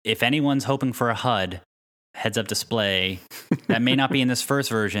if anyone's hoping for a HUD, heads-up display, that may not be in this first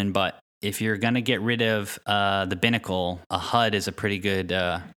version, but if you're going to get rid of the binnacle, a HUD is a pretty good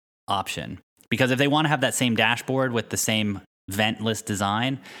option. Because if they want to have that same dashboard with the same ventless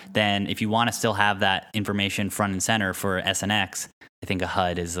design, then if you want to still have that information front and center for S and X, I think a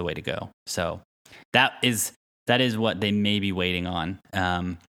HUD is the way to go. So that is what they may be waiting on.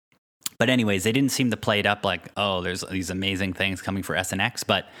 But anyways, they didn't seem to play it up like, oh, there's these amazing things coming for S and X.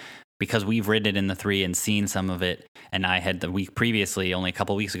 But because we've ridden it in the 3 and seen some of it, and I had the week previously, only a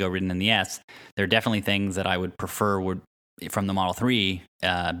couple of weeks ago, ridden in the S, there are definitely things that I would prefer from the Model 3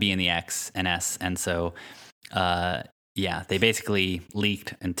 be in the X and S. And so, yeah, they basically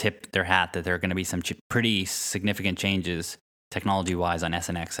leaked and tipped their hat that there are going to be some pretty significant changes technology-wise on S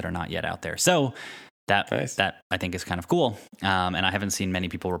and X that are not yet out there. So that I think is kind of cool, and I haven't seen many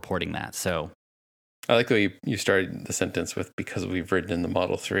people reporting that. So I like the way you started the sentence with "because we've ridden in the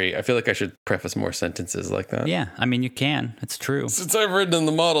Model 3." I feel like I should preface more sentences like that. Yeah, I mean you can. It's true. Since I've ridden in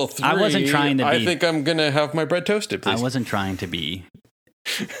the Model 3, I wasn't trying to be. I think I'm gonna have my bread toasted, please. I wasn't trying to be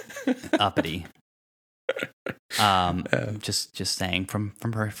uppity. Just saying from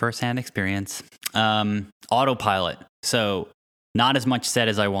her firsthand experience. Autopilot. So not as much said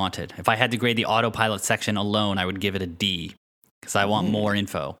as I wanted. If I had to grade the autopilot section alone, I would give it a D because I want more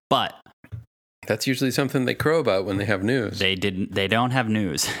info. But that's usually something they crow about when they have news. They don't have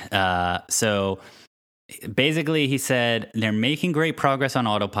news. So basically, he said they're making great progress on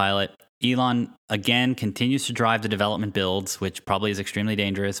autopilot. Elon again continues to drive the development builds, which probably is extremely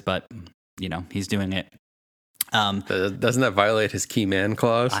dangerous, but he's doing it. Doesn't that violate his key man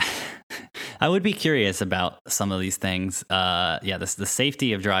clause? I would be curious about some of these things. The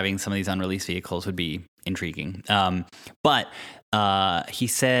safety of driving some of these unreleased vehicles would be intriguing. But he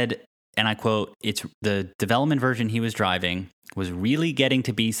said, and I quote, "It's the development version he was driving was really getting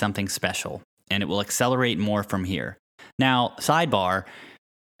to be something special, and it will accelerate more from here." Now, sidebar,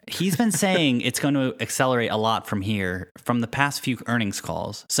 he's been saying it's going to accelerate a lot from here from the past few earnings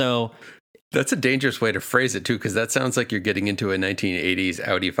calls. So that's a dangerous way to phrase it too, because that sounds like you're getting into a 1980s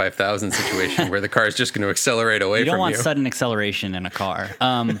Audi 5000 situation where the car is just going to accelerate away from you. You don't want sudden acceleration in a car.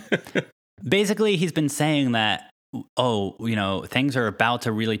 Basically, he's been saying that, things are about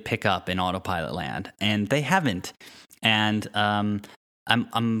to really pick up in autopilot land, and they haven't. And I'm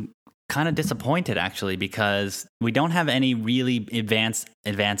kind of disappointed, actually, because we don't have any really enhanced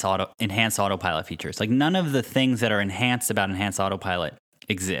autopilot features. Like, none of the things that are enhanced about enhanced autopilot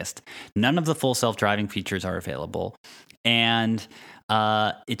exist. None of the full self-driving features are available, and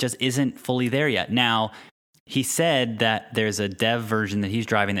it just isn't fully there yet. Now, he said that there's a dev version that he's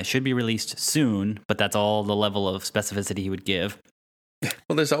driving that should be released soon, but that's all the level of specificity he would give.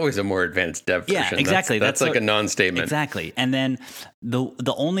 Well, there's always a more advanced dev version. Yeah, exactly. That's like a non-statement. Exactly. And then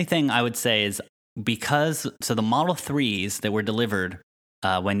the only thing I would say is so the Model 3s that were delivered,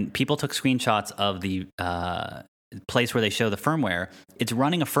 when people took screenshots of the place where they show the firmware, it's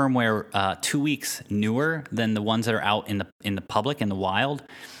running a firmware 2 weeks newer than the ones that are out in the public, in the wild.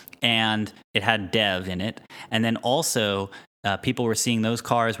 And it had dev in it. And then also, people were seeing those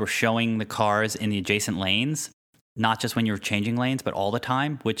cars were showing the cars in the adjacent lanes, not just when you're changing lanes, but all the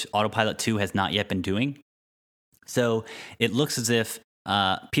time, which Autopilot 2 has not yet been doing. So it looks as if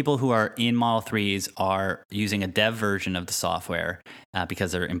people who are in Model 3s are using a dev version of the software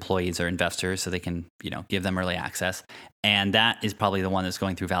because their employees are investors, so they can, give them early access. And that is probably the one that's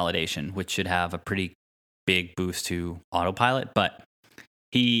going through validation, which should have a pretty big boost to Autopilot. But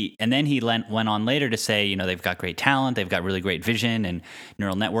he went on later to say, they've got great talent, they've got really great vision, and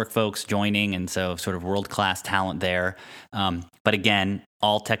neural network folks joining, and so sort of world-class talent there. But again,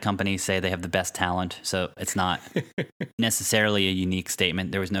 all tech companies say they have the best talent, so it's not necessarily a unique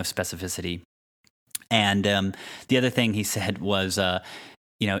statement. There was no specificity. And the other thing he said was,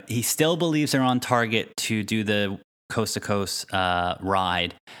 he still believes they're on target to do the coast-to-coast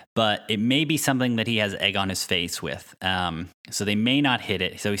ride, but it may be something that he has egg on his face with. So they may not hit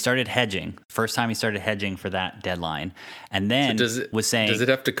it. So he started hedging. First time he started hedging for that deadline. And then was saying... Does it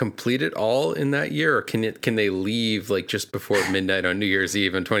have to complete it all in that year, or can they leave like just before midnight on New Year's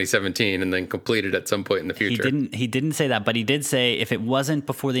Eve in 2017 and then complete it at some point in the future? He didn't say that, but he did say if it wasn't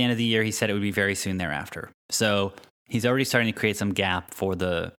before the end of the year, he said it would be very soon thereafter. So he's already starting to create some gap for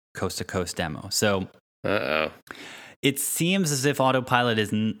the coast-to-coast demo. So... Uh-oh. It seems as if Autopilot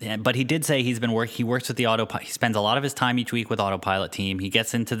isn't, but he did say he works with the Autopilot. He spends a lot of his time each week with Autopilot team. He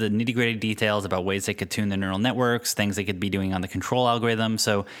gets into the nitty-gritty details about ways they could tune the neural networks, things they could be doing on the control algorithm.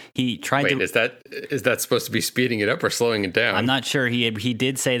 So he tried to... is that supposed to be speeding it up or slowing it down? I'm not sure. He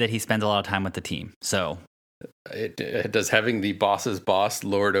did say that he spends a lot of time with the team. So... Does having the boss's boss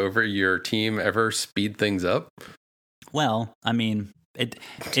lord over your team ever speed things up? Well, I mean...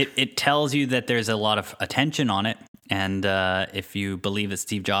 It tells you that there's a lot of attention on it, and if you believe that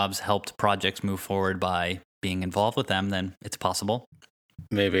Steve Jobs helped projects move forward by being involved with them, then it's possible.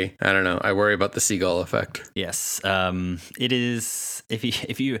 Maybe. I don't know. I worry about the seagull effect. Yes, it is.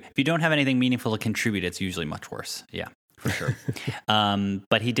 If you don't have anything meaningful to contribute, it's usually much worse. Yeah, for sure.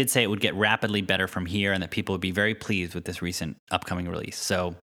 But he did say it would get rapidly better from here, and that people would be very pleased with this recent upcoming release.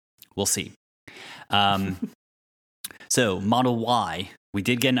 So we'll see. So Model Y, we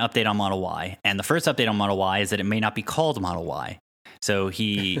did get an update on Model Y, and the first update on Model Y is that it may not be called Model Y. So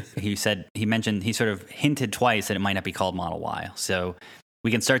he sort of hinted twice that it might not be called Model Y. So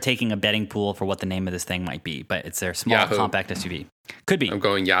we can start taking a betting pool for what the name of this thing might be, but it's their small Yahoo. Compact SUV. Could be. I'm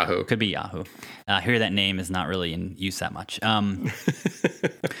going Yahoo. Could be Yahoo. I hear that name is not really in use that much.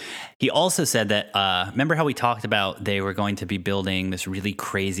 He also said that, remember how we talked about they were going to be building this really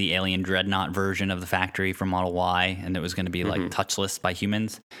crazy alien dreadnought version of the factory for Model Y, and it was going to be like touchless by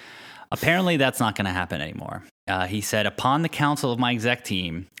humans? Apparently that's not going to happen anymore. He said, upon the counsel of my exec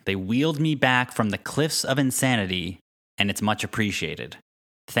team, they wheeled me back from the cliffs of insanity, and it's much appreciated.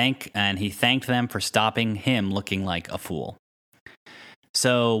 And he thanked them for stopping him looking like a fool.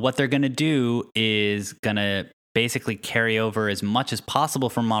 So what they're going to do is going to basically carry over as much as possible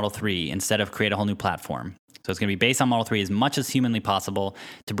from Model 3 instead of create a whole new platform. So it's going to be based on Model 3 as much as humanly possible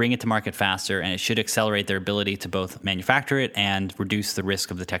to bring it to market faster, and it should accelerate their ability to both manufacture it and reduce the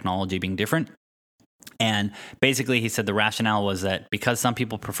risk of the technology being different. And basically, he said the rationale was that because some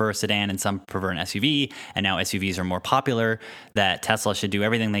people prefer a sedan and some prefer an SUV, and now SUVs are more popular, that Tesla should do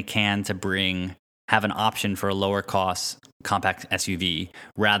everything they can to have an option for a lower cost compact SUV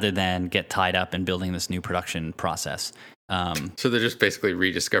rather than get tied up in building this new production process. So they're just basically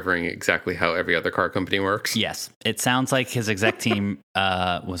rediscovering exactly how every other car company works? Yes. It sounds like his exec team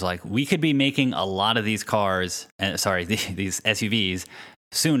was like, we could be making a lot of these cars, these SUVs,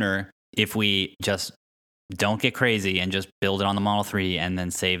 sooner if we just don't get crazy and just build it on the Model 3 and then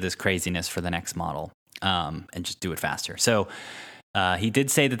save this craziness for the next model, and just do it faster. So he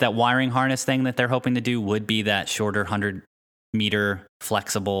did say that wiring harness thing that they're hoping to do would be that shorter 100-meter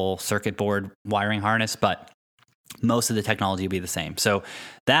flexible circuit board wiring harness, but most of the technology will be the same. So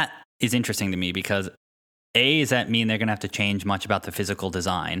that is interesting to me because does that mean they're going to have to change much about the physical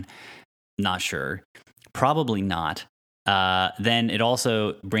design? Not sure. Probably not. Then it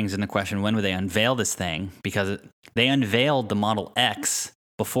also brings in the question, when would they unveil this thing? Because they unveiled the Model X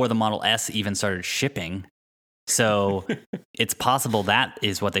before the Model S even started shipping. So it's possible that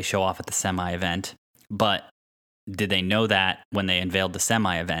is what they show off at the Semi event. But did they know that when they unveiled the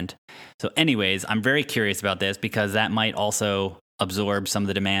Semi event? So anyways, I'm very curious about this because that might also absorb some of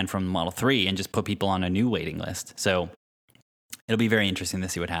the demand from the Model 3 and just put people on a new waiting list. So it'll be very interesting to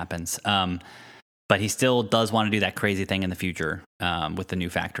see what happens. But he still does want to do that crazy thing in the future with the new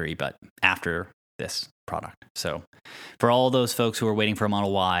factory, but after this product. So for all those folks who are waiting for a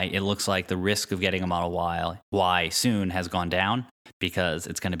Model Y, it looks like the risk of getting a Model Y soon has gone down because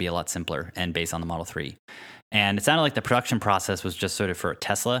it's going to be a lot simpler and based on the Model 3. And it sounded like the production process was just sort of for a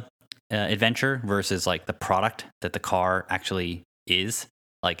Tesla adventure versus like the product that the car actually is.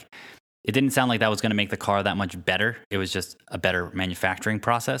 Like, it didn't sound like that was going to make the car that much better. It was just a better manufacturing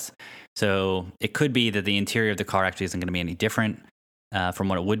process. So it could be that the interior of the car actually isn't going to be any different from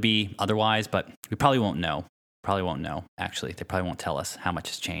what it would be otherwise, but we probably won't know. Actually. They probably won't tell us how much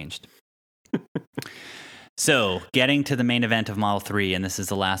has changed. So getting to the main event of Model 3, and this is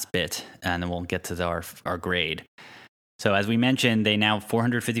the last bit, and then we'll get to our grade. So as we mentioned, they now have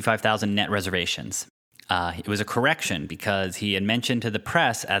 455,000 net reservations. It was a correction because he had mentioned to the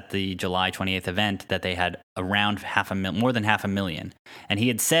press at the July 28th event that they had around more than 500,000. And he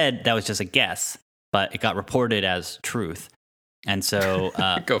had said that was just a guess, but it got reported as truth. And so...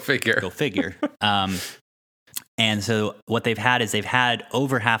 Go figure. And so what they've had is they've had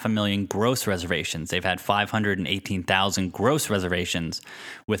over 500,000 gross reservations. They've had 518,000 gross reservations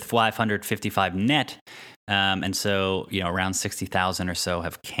with 555 net. And so, around 60,000 or so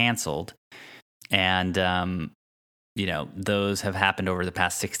have canceled. And, those have happened over the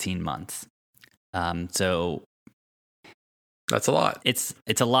past 16 months. So that's a lot. It's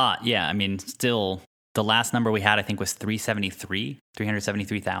a lot. Yeah. I mean, still the last number we had, I think, was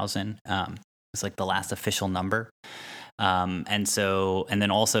 373,000. It's like the last official number. And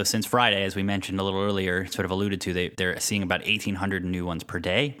then also since Friday, as we mentioned a little earlier, sort of alluded to, they're seeing about 1,800 new ones per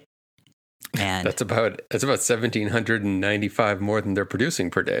day. And that's about 1,795 more than they're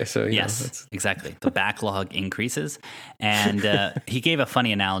producing per day. So yes, exactly. The backlog increases. And he gave a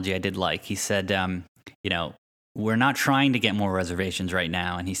funny analogy I did like. He said, we're not trying to get more reservations right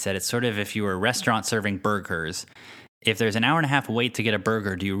now. And he said, it's sort of if you were a restaurant serving burgers, if there's an hour and a half wait to get a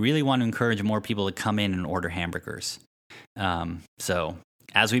burger, do you really want to encourage more people to come in and order hamburgers? So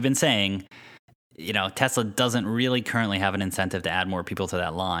as we've been saying, Tesla doesn't really currently have an incentive to add more people to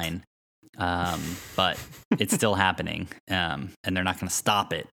that line. But it's still happening, and they're not going to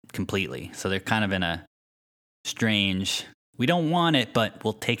stop it completely. So they're kind of in a strange, we don't want it, but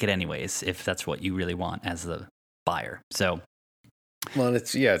we'll take it anyways if that's what you really want as the buyer. So, well,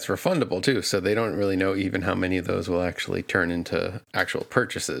 it's refundable too. So they don't really know even how many of those will actually turn into actual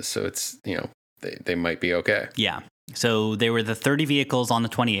purchases. So it's, they might be okay. Yeah. So they were the 30 vehicles on the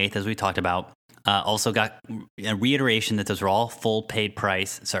 28th, as we talked about. Also got a reiteration that those are all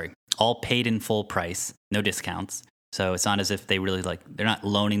all paid in full price, no discounts. So it's not as if they really they're not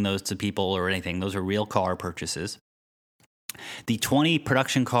loaning those to people or anything. Those are real car purchases. The 20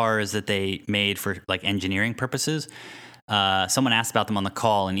 production cars that they made for engineering purposes, someone asked about them on the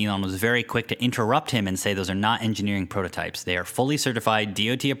call, and Elon was very quick to interrupt him and say those are not engineering prototypes. They are fully certified,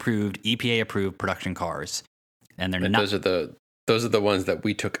 DOT approved, EPA approved production cars. And they're not. Those are the ones that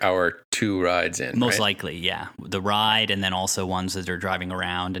we took our 2 rides in. Most right? likely, yeah. The ride, and then also ones that are driving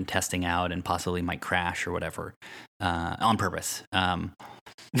around and testing out and possibly might crash or whatever on purpose.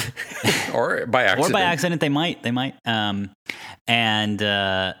 Or by accident. Or by accident, they might.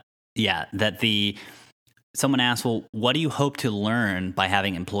 Someone asked, well, what do you hope to learn by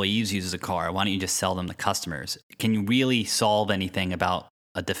having employees use a car? Why don't you just sell them to customers? Can you really solve anything about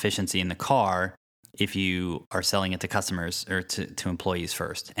a deficiency in the car if you are selling it to customers or to employees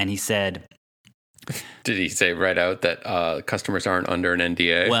first? And he said... Did he say right out that customers aren't under an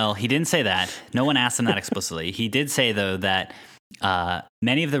NDA? Well, he didn't say that. No one asked him that explicitly. He did say, though, that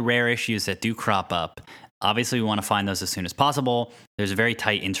many of the rare issues that do crop up obviously we want to find those as soon as possible. There's a very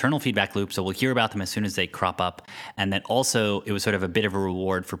tight internal feedback loop, so we'll hear about them as soon as they crop up. And then also it was sort of a bit of a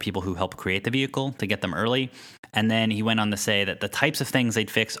reward for people who help create the vehicle to get them early. And then he went on to say that the types of things they'd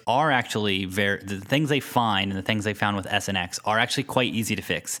fix are actually the things they find and the things they found with S and X are actually quite easy to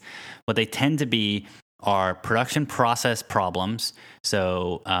fix. What they tend to be are production process problems.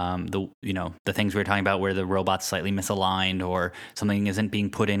 So the things we were talking about where the robot's slightly misaligned or something isn't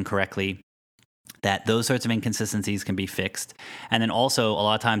being put in correctly, that those sorts of inconsistencies can be fixed. And then also a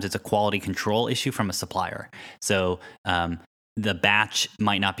lot of times it's a quality control issue from a supplier. So the batch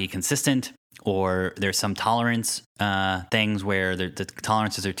might not be consistent, or there's some tolerance things where the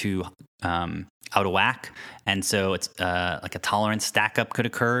tolerances are too out of whack. And so it's like a tolerance stack up could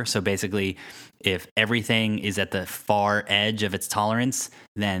occur. So basically, if everything is at the far edge of its tolerance,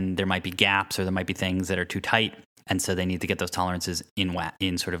 then there might be gaps or there might be things that are too tight. And so they need to get those tolerances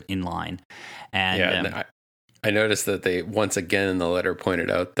in sort of in line. And I noticed that they once again in the letter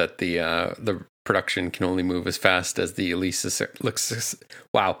pointed out that the production can only move as fast as the least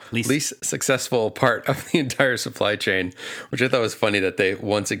successful part of the entire supply chain, which I thought was funny that they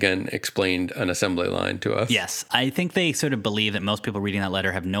once again explained an assembly line to us. Yes, I think they sort of believe that most people reading that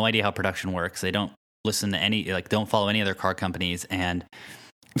letter have no idea how production works. They don't listen to don't follow any other car companies, and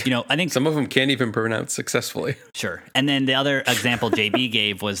I think some of them can't even pronounce successfully. Sure. And then the other example JB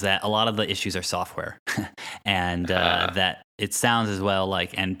gave was that a lot of the issues are software, and that it sounds as well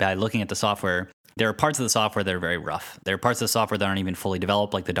and by looking at the software, there are parts of the software that are very rough. There are parts of the software that aren't even fully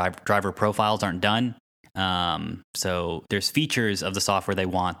developed, like the driver profiles aren't done. So there's features of the software they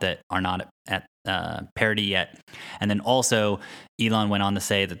want that are not at parity yet. And then also Elon went on to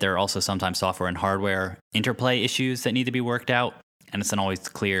say that there are also sometimes software and hardware interplay issues that need to be worked out. And it's not always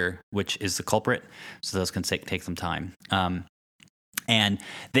clear which is the culprit. So those can take some time. And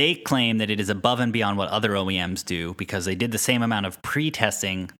they claim that it is above and beyond what other OEMs do because they did the same amount of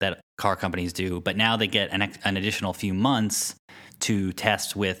pre-testing that car companies do, but now they get an additional few months to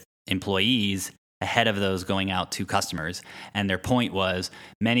test with employees ahead of those going out to customers. And their point was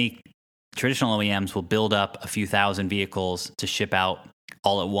many traditional OEMs will build up a few thousand vehicles to ship out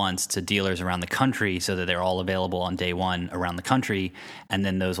all at once to dealers around the country so that they're all available on day one around the country, and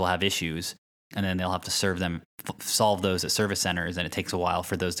then those will have issues, and then they'll have to solve those at service centers, and it takes a while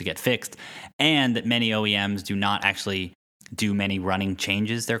for those to get fixed. And that many OEMs do not actually do many running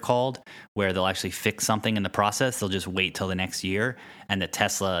changes, they're called, where they'll actually fix something in the process. They'll just wait till the next year, and that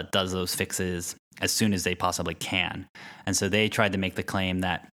Tesla does those fixes as soon as they possibly can. And so they tried to make the claim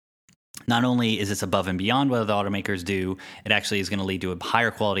that not only is this above and beyond what the automakers do, it actually is going to lead to a higher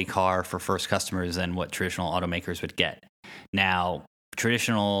quality car for first customers than what traditional automakers would get. Now,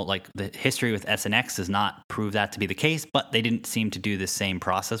 the history with S and X does not prove that to be the case, but they didn't seem to do the same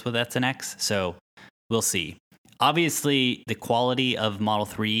process with S and X, so we'll see. Obviously, the quality of Model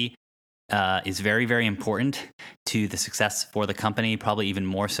 3 is very, very important to the success for the company, probably even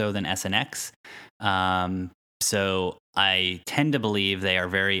more so than S and X. So I tend to believe they are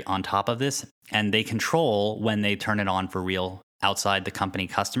very on top of this, and they control when they turn it on for real outside the company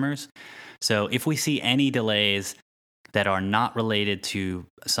customers. So if we see any delays that are not related to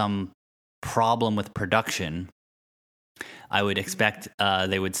some problem with production, I would expect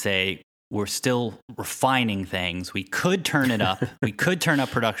they would say, we're still refining things. We could turn it up. We could turn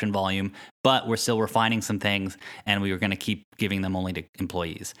up production volume, but we're still refining some things, and we were going to keep giving them only to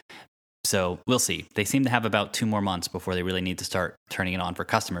employees. So we'll see. They seem to have about 2 more months before they really need to start turning it on for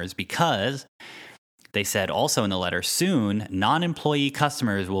customers, because they said also in the letter, soon non-employee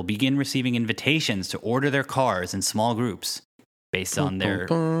customers will begin receiving invitations to order their cars in small groups based on their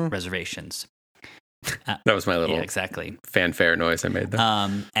reservations. That was my little exactly fanfare noise I made there.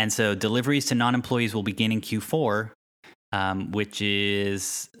 And so deliveries to non-employees will begin in Q4, which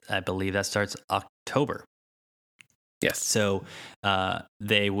is, I believe that starts October. Yes. So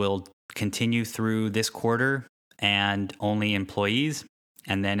they will continue through this quarter and only employees.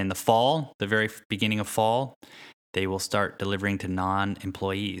 And then in the fall, the very beginning of fall, they will start delivering to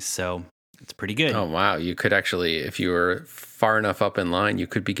non-employees. So it's pretty good. Oh, wow. You could actually, if you were far enough up in line, you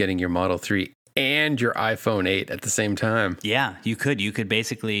could be getting your Model 3 and your iPhone 8 at the same time. Yeah, you could. You could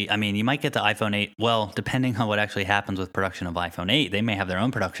basically, you might get the iPhone 8. Well, depending on what actually happens with production of iPhone 8, they may have their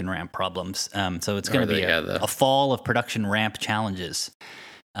own production ramp problems. So it's going to be a fall of production ramp challenges.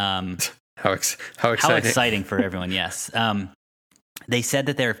 How exciting. How exciting for everyone, yes. They said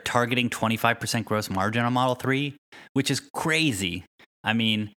that they're targeting 25% gross margin on Model 3, which is crazy.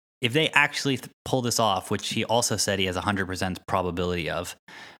 If they actually pull this off, which he also said he has 100% probability of,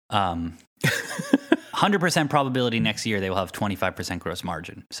 100% probability next year they will have 25% gross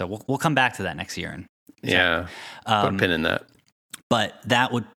margin. So we'll come back to that next year and Yeah. Put a pin in that. But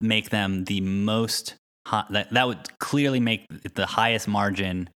that would make them the most that would clearly make the highest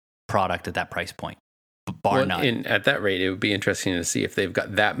margin product at that price point, bar none. At that rate, it would be interesting to see if they've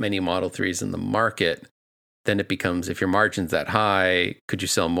got that many Model 3s in the market. Then it becomes, if your margin's that high, could you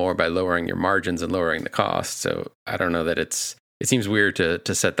sell more by lowering your margins and lowering the cost? So I don't know that it seems weird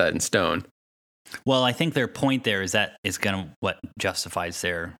to set that in stone. Well, I think their point there is that is going to what justifies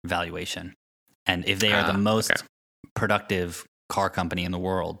their valuation. And if they are the most productive car company in the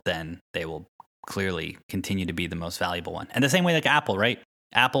world, then they will clearly continue to be the most valuable one. And the same way like Apple, right?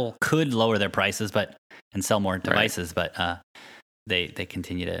 Apple could lower their prices and sell more devices, but they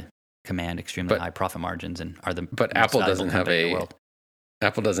continue to command extremely high profit margins and are the but most Apple doesn't have in the world.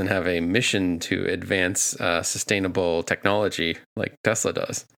 Apple doesn't have a mission to advance sustainable technology like Tesla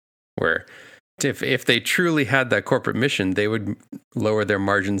does, where if they truly had that corporate mission, they would lower their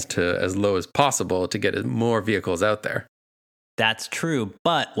margins to as low as possible to get more vehicles out there. That's true.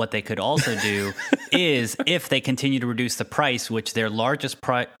 But what they could also do is if they continue to reduce the price, which their largest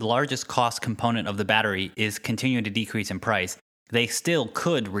cost component of the battery is continuing to decrease in price, they still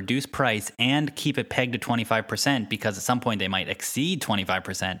could reduce price and keep it pegged to 25% because at some point they might exceed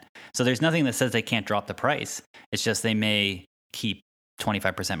 25%. So there's nothing that says they can't drop the price. It's just they may keep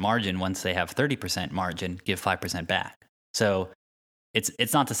 25% margin once they have 30% margin, give 5% back. So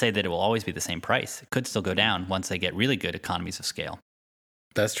it's not to say that it will always be the same price. It could still go down once they get really good economies of scale.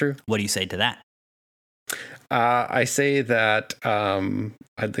 That's true. What do you say to that? I say that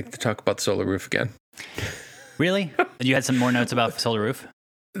I'd like to talk about the Solar Roof again. Really? You had some more notes about Solar Roof?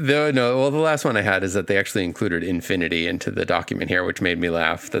 No. Well, the last one I had is that they actually included Infinity into the document here, which made me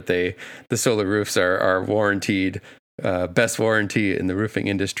laugh. That the Solar Roofs are warranted, best warranty in the roofing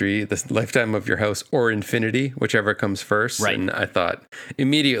industry, the lifetime of your house or Infinity, whichever comes first. Right. And I thought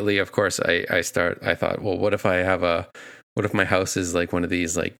immediately, of course, I thought, well, what if my house is like one of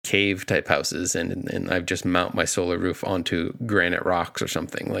these like cave type houses and I just mount my solar roof onto granite rocks or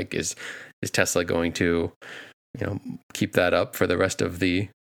something? Like is Tesla going to, keep that up for the rest of the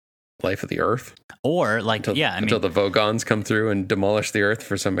life of the earth? Or until the Vogons come through and demolish the earth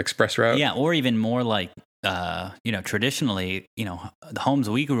for some express route? Yeah, or even more like traditionally, the homes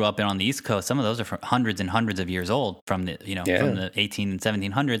we grew up in on the East Coast, some of those are from hundreds and hundreds of years old from the, from the 18 and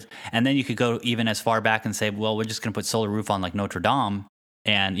 1700s. And then you could go even as far back and say, well, we're just going to put solar roof on like Notre Dame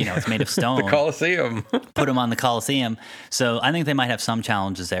and, it's made of stone. The Colosseum. Put them on the Colosseum. So I think they might have some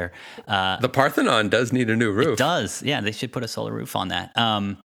challenges there. The Parthenon does need a new roof. It does. Yeah, they should put a solar roof on that.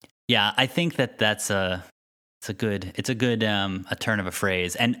 Yeah, I think that's a good a turn of a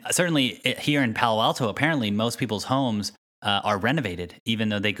phrase. And certainly here in Palo Alto, apparently most people's homes are renovated, even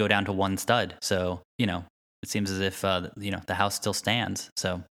though they go down to one stud. So, it seems as if, the house still stands.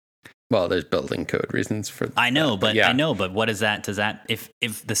 So, well, there's building code reasons for I know, but what is that? Does that, if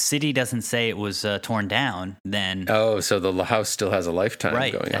the city doesn't say it was torn down, then. Oh, so the house still has a lifetime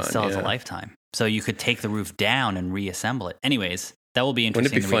going on. Right, that still has a lifetime. So you could take the roof down and reassemble it. Anyways. That will be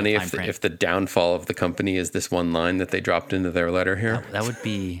interesting. Wouldn't it be funny if the downfall of the company is this one line that they dropped into their letter here? That would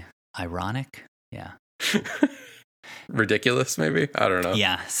be ironic. Yeah. Ridiculous, maybe? I don't know.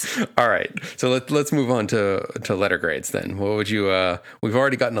 Yes. All right. So let's move on to letter grades then. What would you we've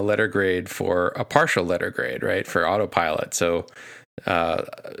already gotten a letter grade for a partial letter grade, right? For autopilot. So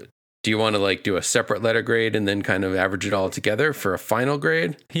do you want to do a separate letter grade and then kind of average it all together for a final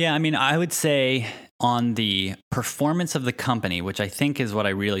grade? Yeah, I mean, I would say on the performance of the company, which I think is what I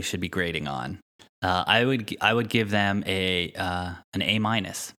really should be grading on, I would give them an A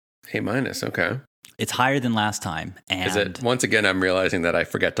minus. A minus, okay. It's higher than last time. And is it? Once again, I'm realizing that I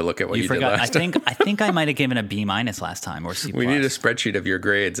forget to look at what you did last time. I think I might have given a B minus last time or C+. We need a spreadsheet of your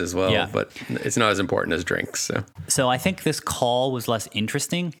grades as well, but it's not as important as drinks. So I think this call was less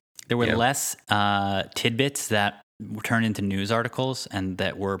interesting. There were less tidbits that turned into news articles and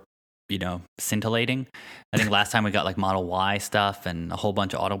that were, scintillating. I think last time we got Model Y stuff and a whole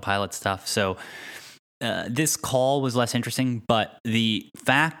bunch of autopilot stuff. So this call was less interesting, but the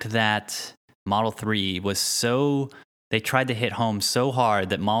fact that Model 3 they tried to hit home so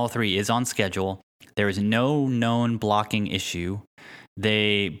hard that Model 3 is on schedule. There is no known blocking issue.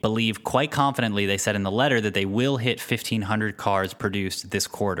 They believe quite confidently, they said in the letter, that they will hit 1,500 cars produced this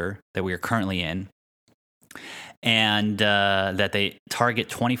quarter that we are currently in, and that they target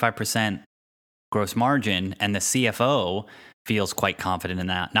 25% gross margin, and the CFO feels quite confident in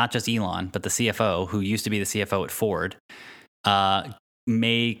that. Not just Elon, but the CFO, who used to be the CFO at Ford,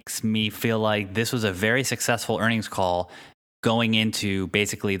 makes me feel like this was a very successful earnings call going into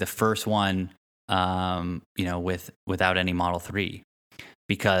basically the first one, without any Model 3.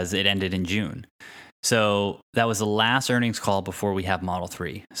 Because it ended in June. So that was the last earnings call before we have Model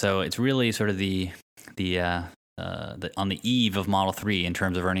 3. So it's really sort of on the eve of Model 3 in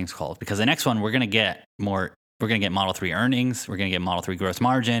terms of earnings calls, because the next one we're going to get more. We're going to get Model 3 earnings. We're going to get Model 3 gross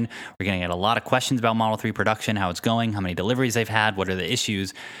margin. We're going to get a lot of questions about Model 3 production, how it's going, how many deliveries they've had, what are the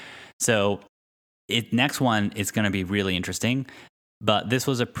issues. So next one is going to be really interesting. But this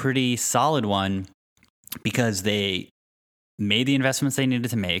was a pretty solid one because they made the investments they needed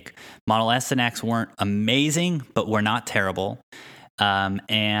to make. Model S and X weren't amazing, but were not terrible.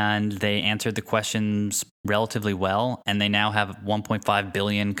 And they answered the questions relatively well, and they now have $1.5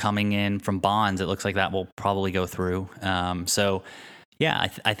 billion coming in from bonds. It looks like that will probably go through. So, yeah,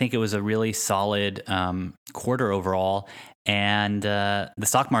 I think it was a really solid quarter overall, and the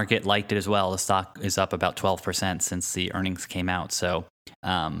stock market liked it as well. The stock is up about 12% since the earnings came out. So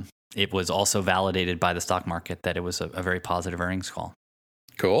it was also validated by the stock market that it was a very positive earnings call.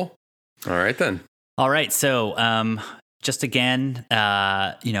 Cool. All right, then. All right, so just again,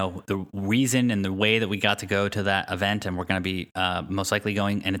 the reason and the way that we got to go to that event, and we're going to be most likely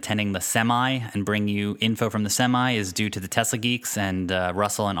going and attending the Semi and bring you info from the Semi, is due to the Tesla Geeks and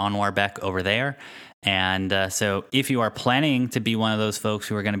Russell and Anwar Beck over there. And so if you are planning to be one of those folks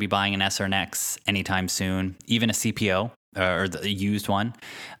who are going to be buying an S or an X anytime soon, even a CPO or the used one,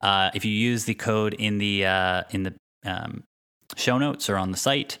 if you use the code in the show notes or on the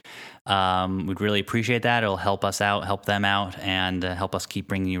site, we'd really appreciate that. It'll help us out, help them out, and help us keep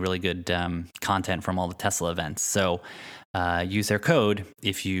bringing you really good content from all the Tesla events. So use their code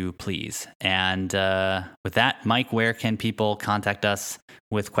if you please. And with that, Mike, where can people contact us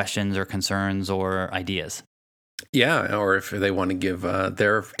with questions or concerns or ideas? Yeah, or if they want to give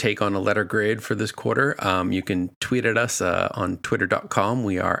their take on a letter grade for this quarter, you can tweet at us on twitter.com.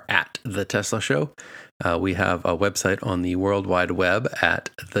 We are at The Tesla Show. We have a website on the World Wide Web at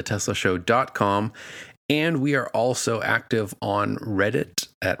theteslashow.com. And we are also active on Reddit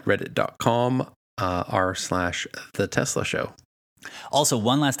at reddit.com r/The Tesla Show. Also,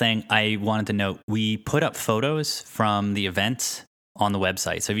 one last thing I wanted to note, we put up photos from the event on the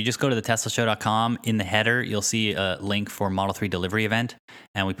website. So if you just go to theteslashow.com, in the header, you'll see a link for Model 3 delivery event.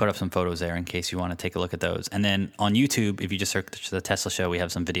 And we put up some photos there in case you want to take a look at those. And then on YouTube, if you just search the Tesla Show, we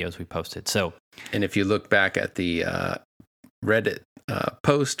have some videos we posted. So, and if you look back at the Reddit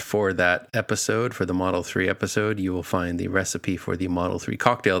post for that episode, for the Model 3 episode, you will find the recipe for the Model 3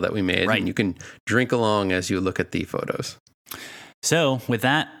 cocktail that we made. Right. And you can drink along as you look at the photos. So with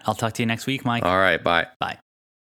that, I'll talk to you next week, Mike. All right. Bye. Bye.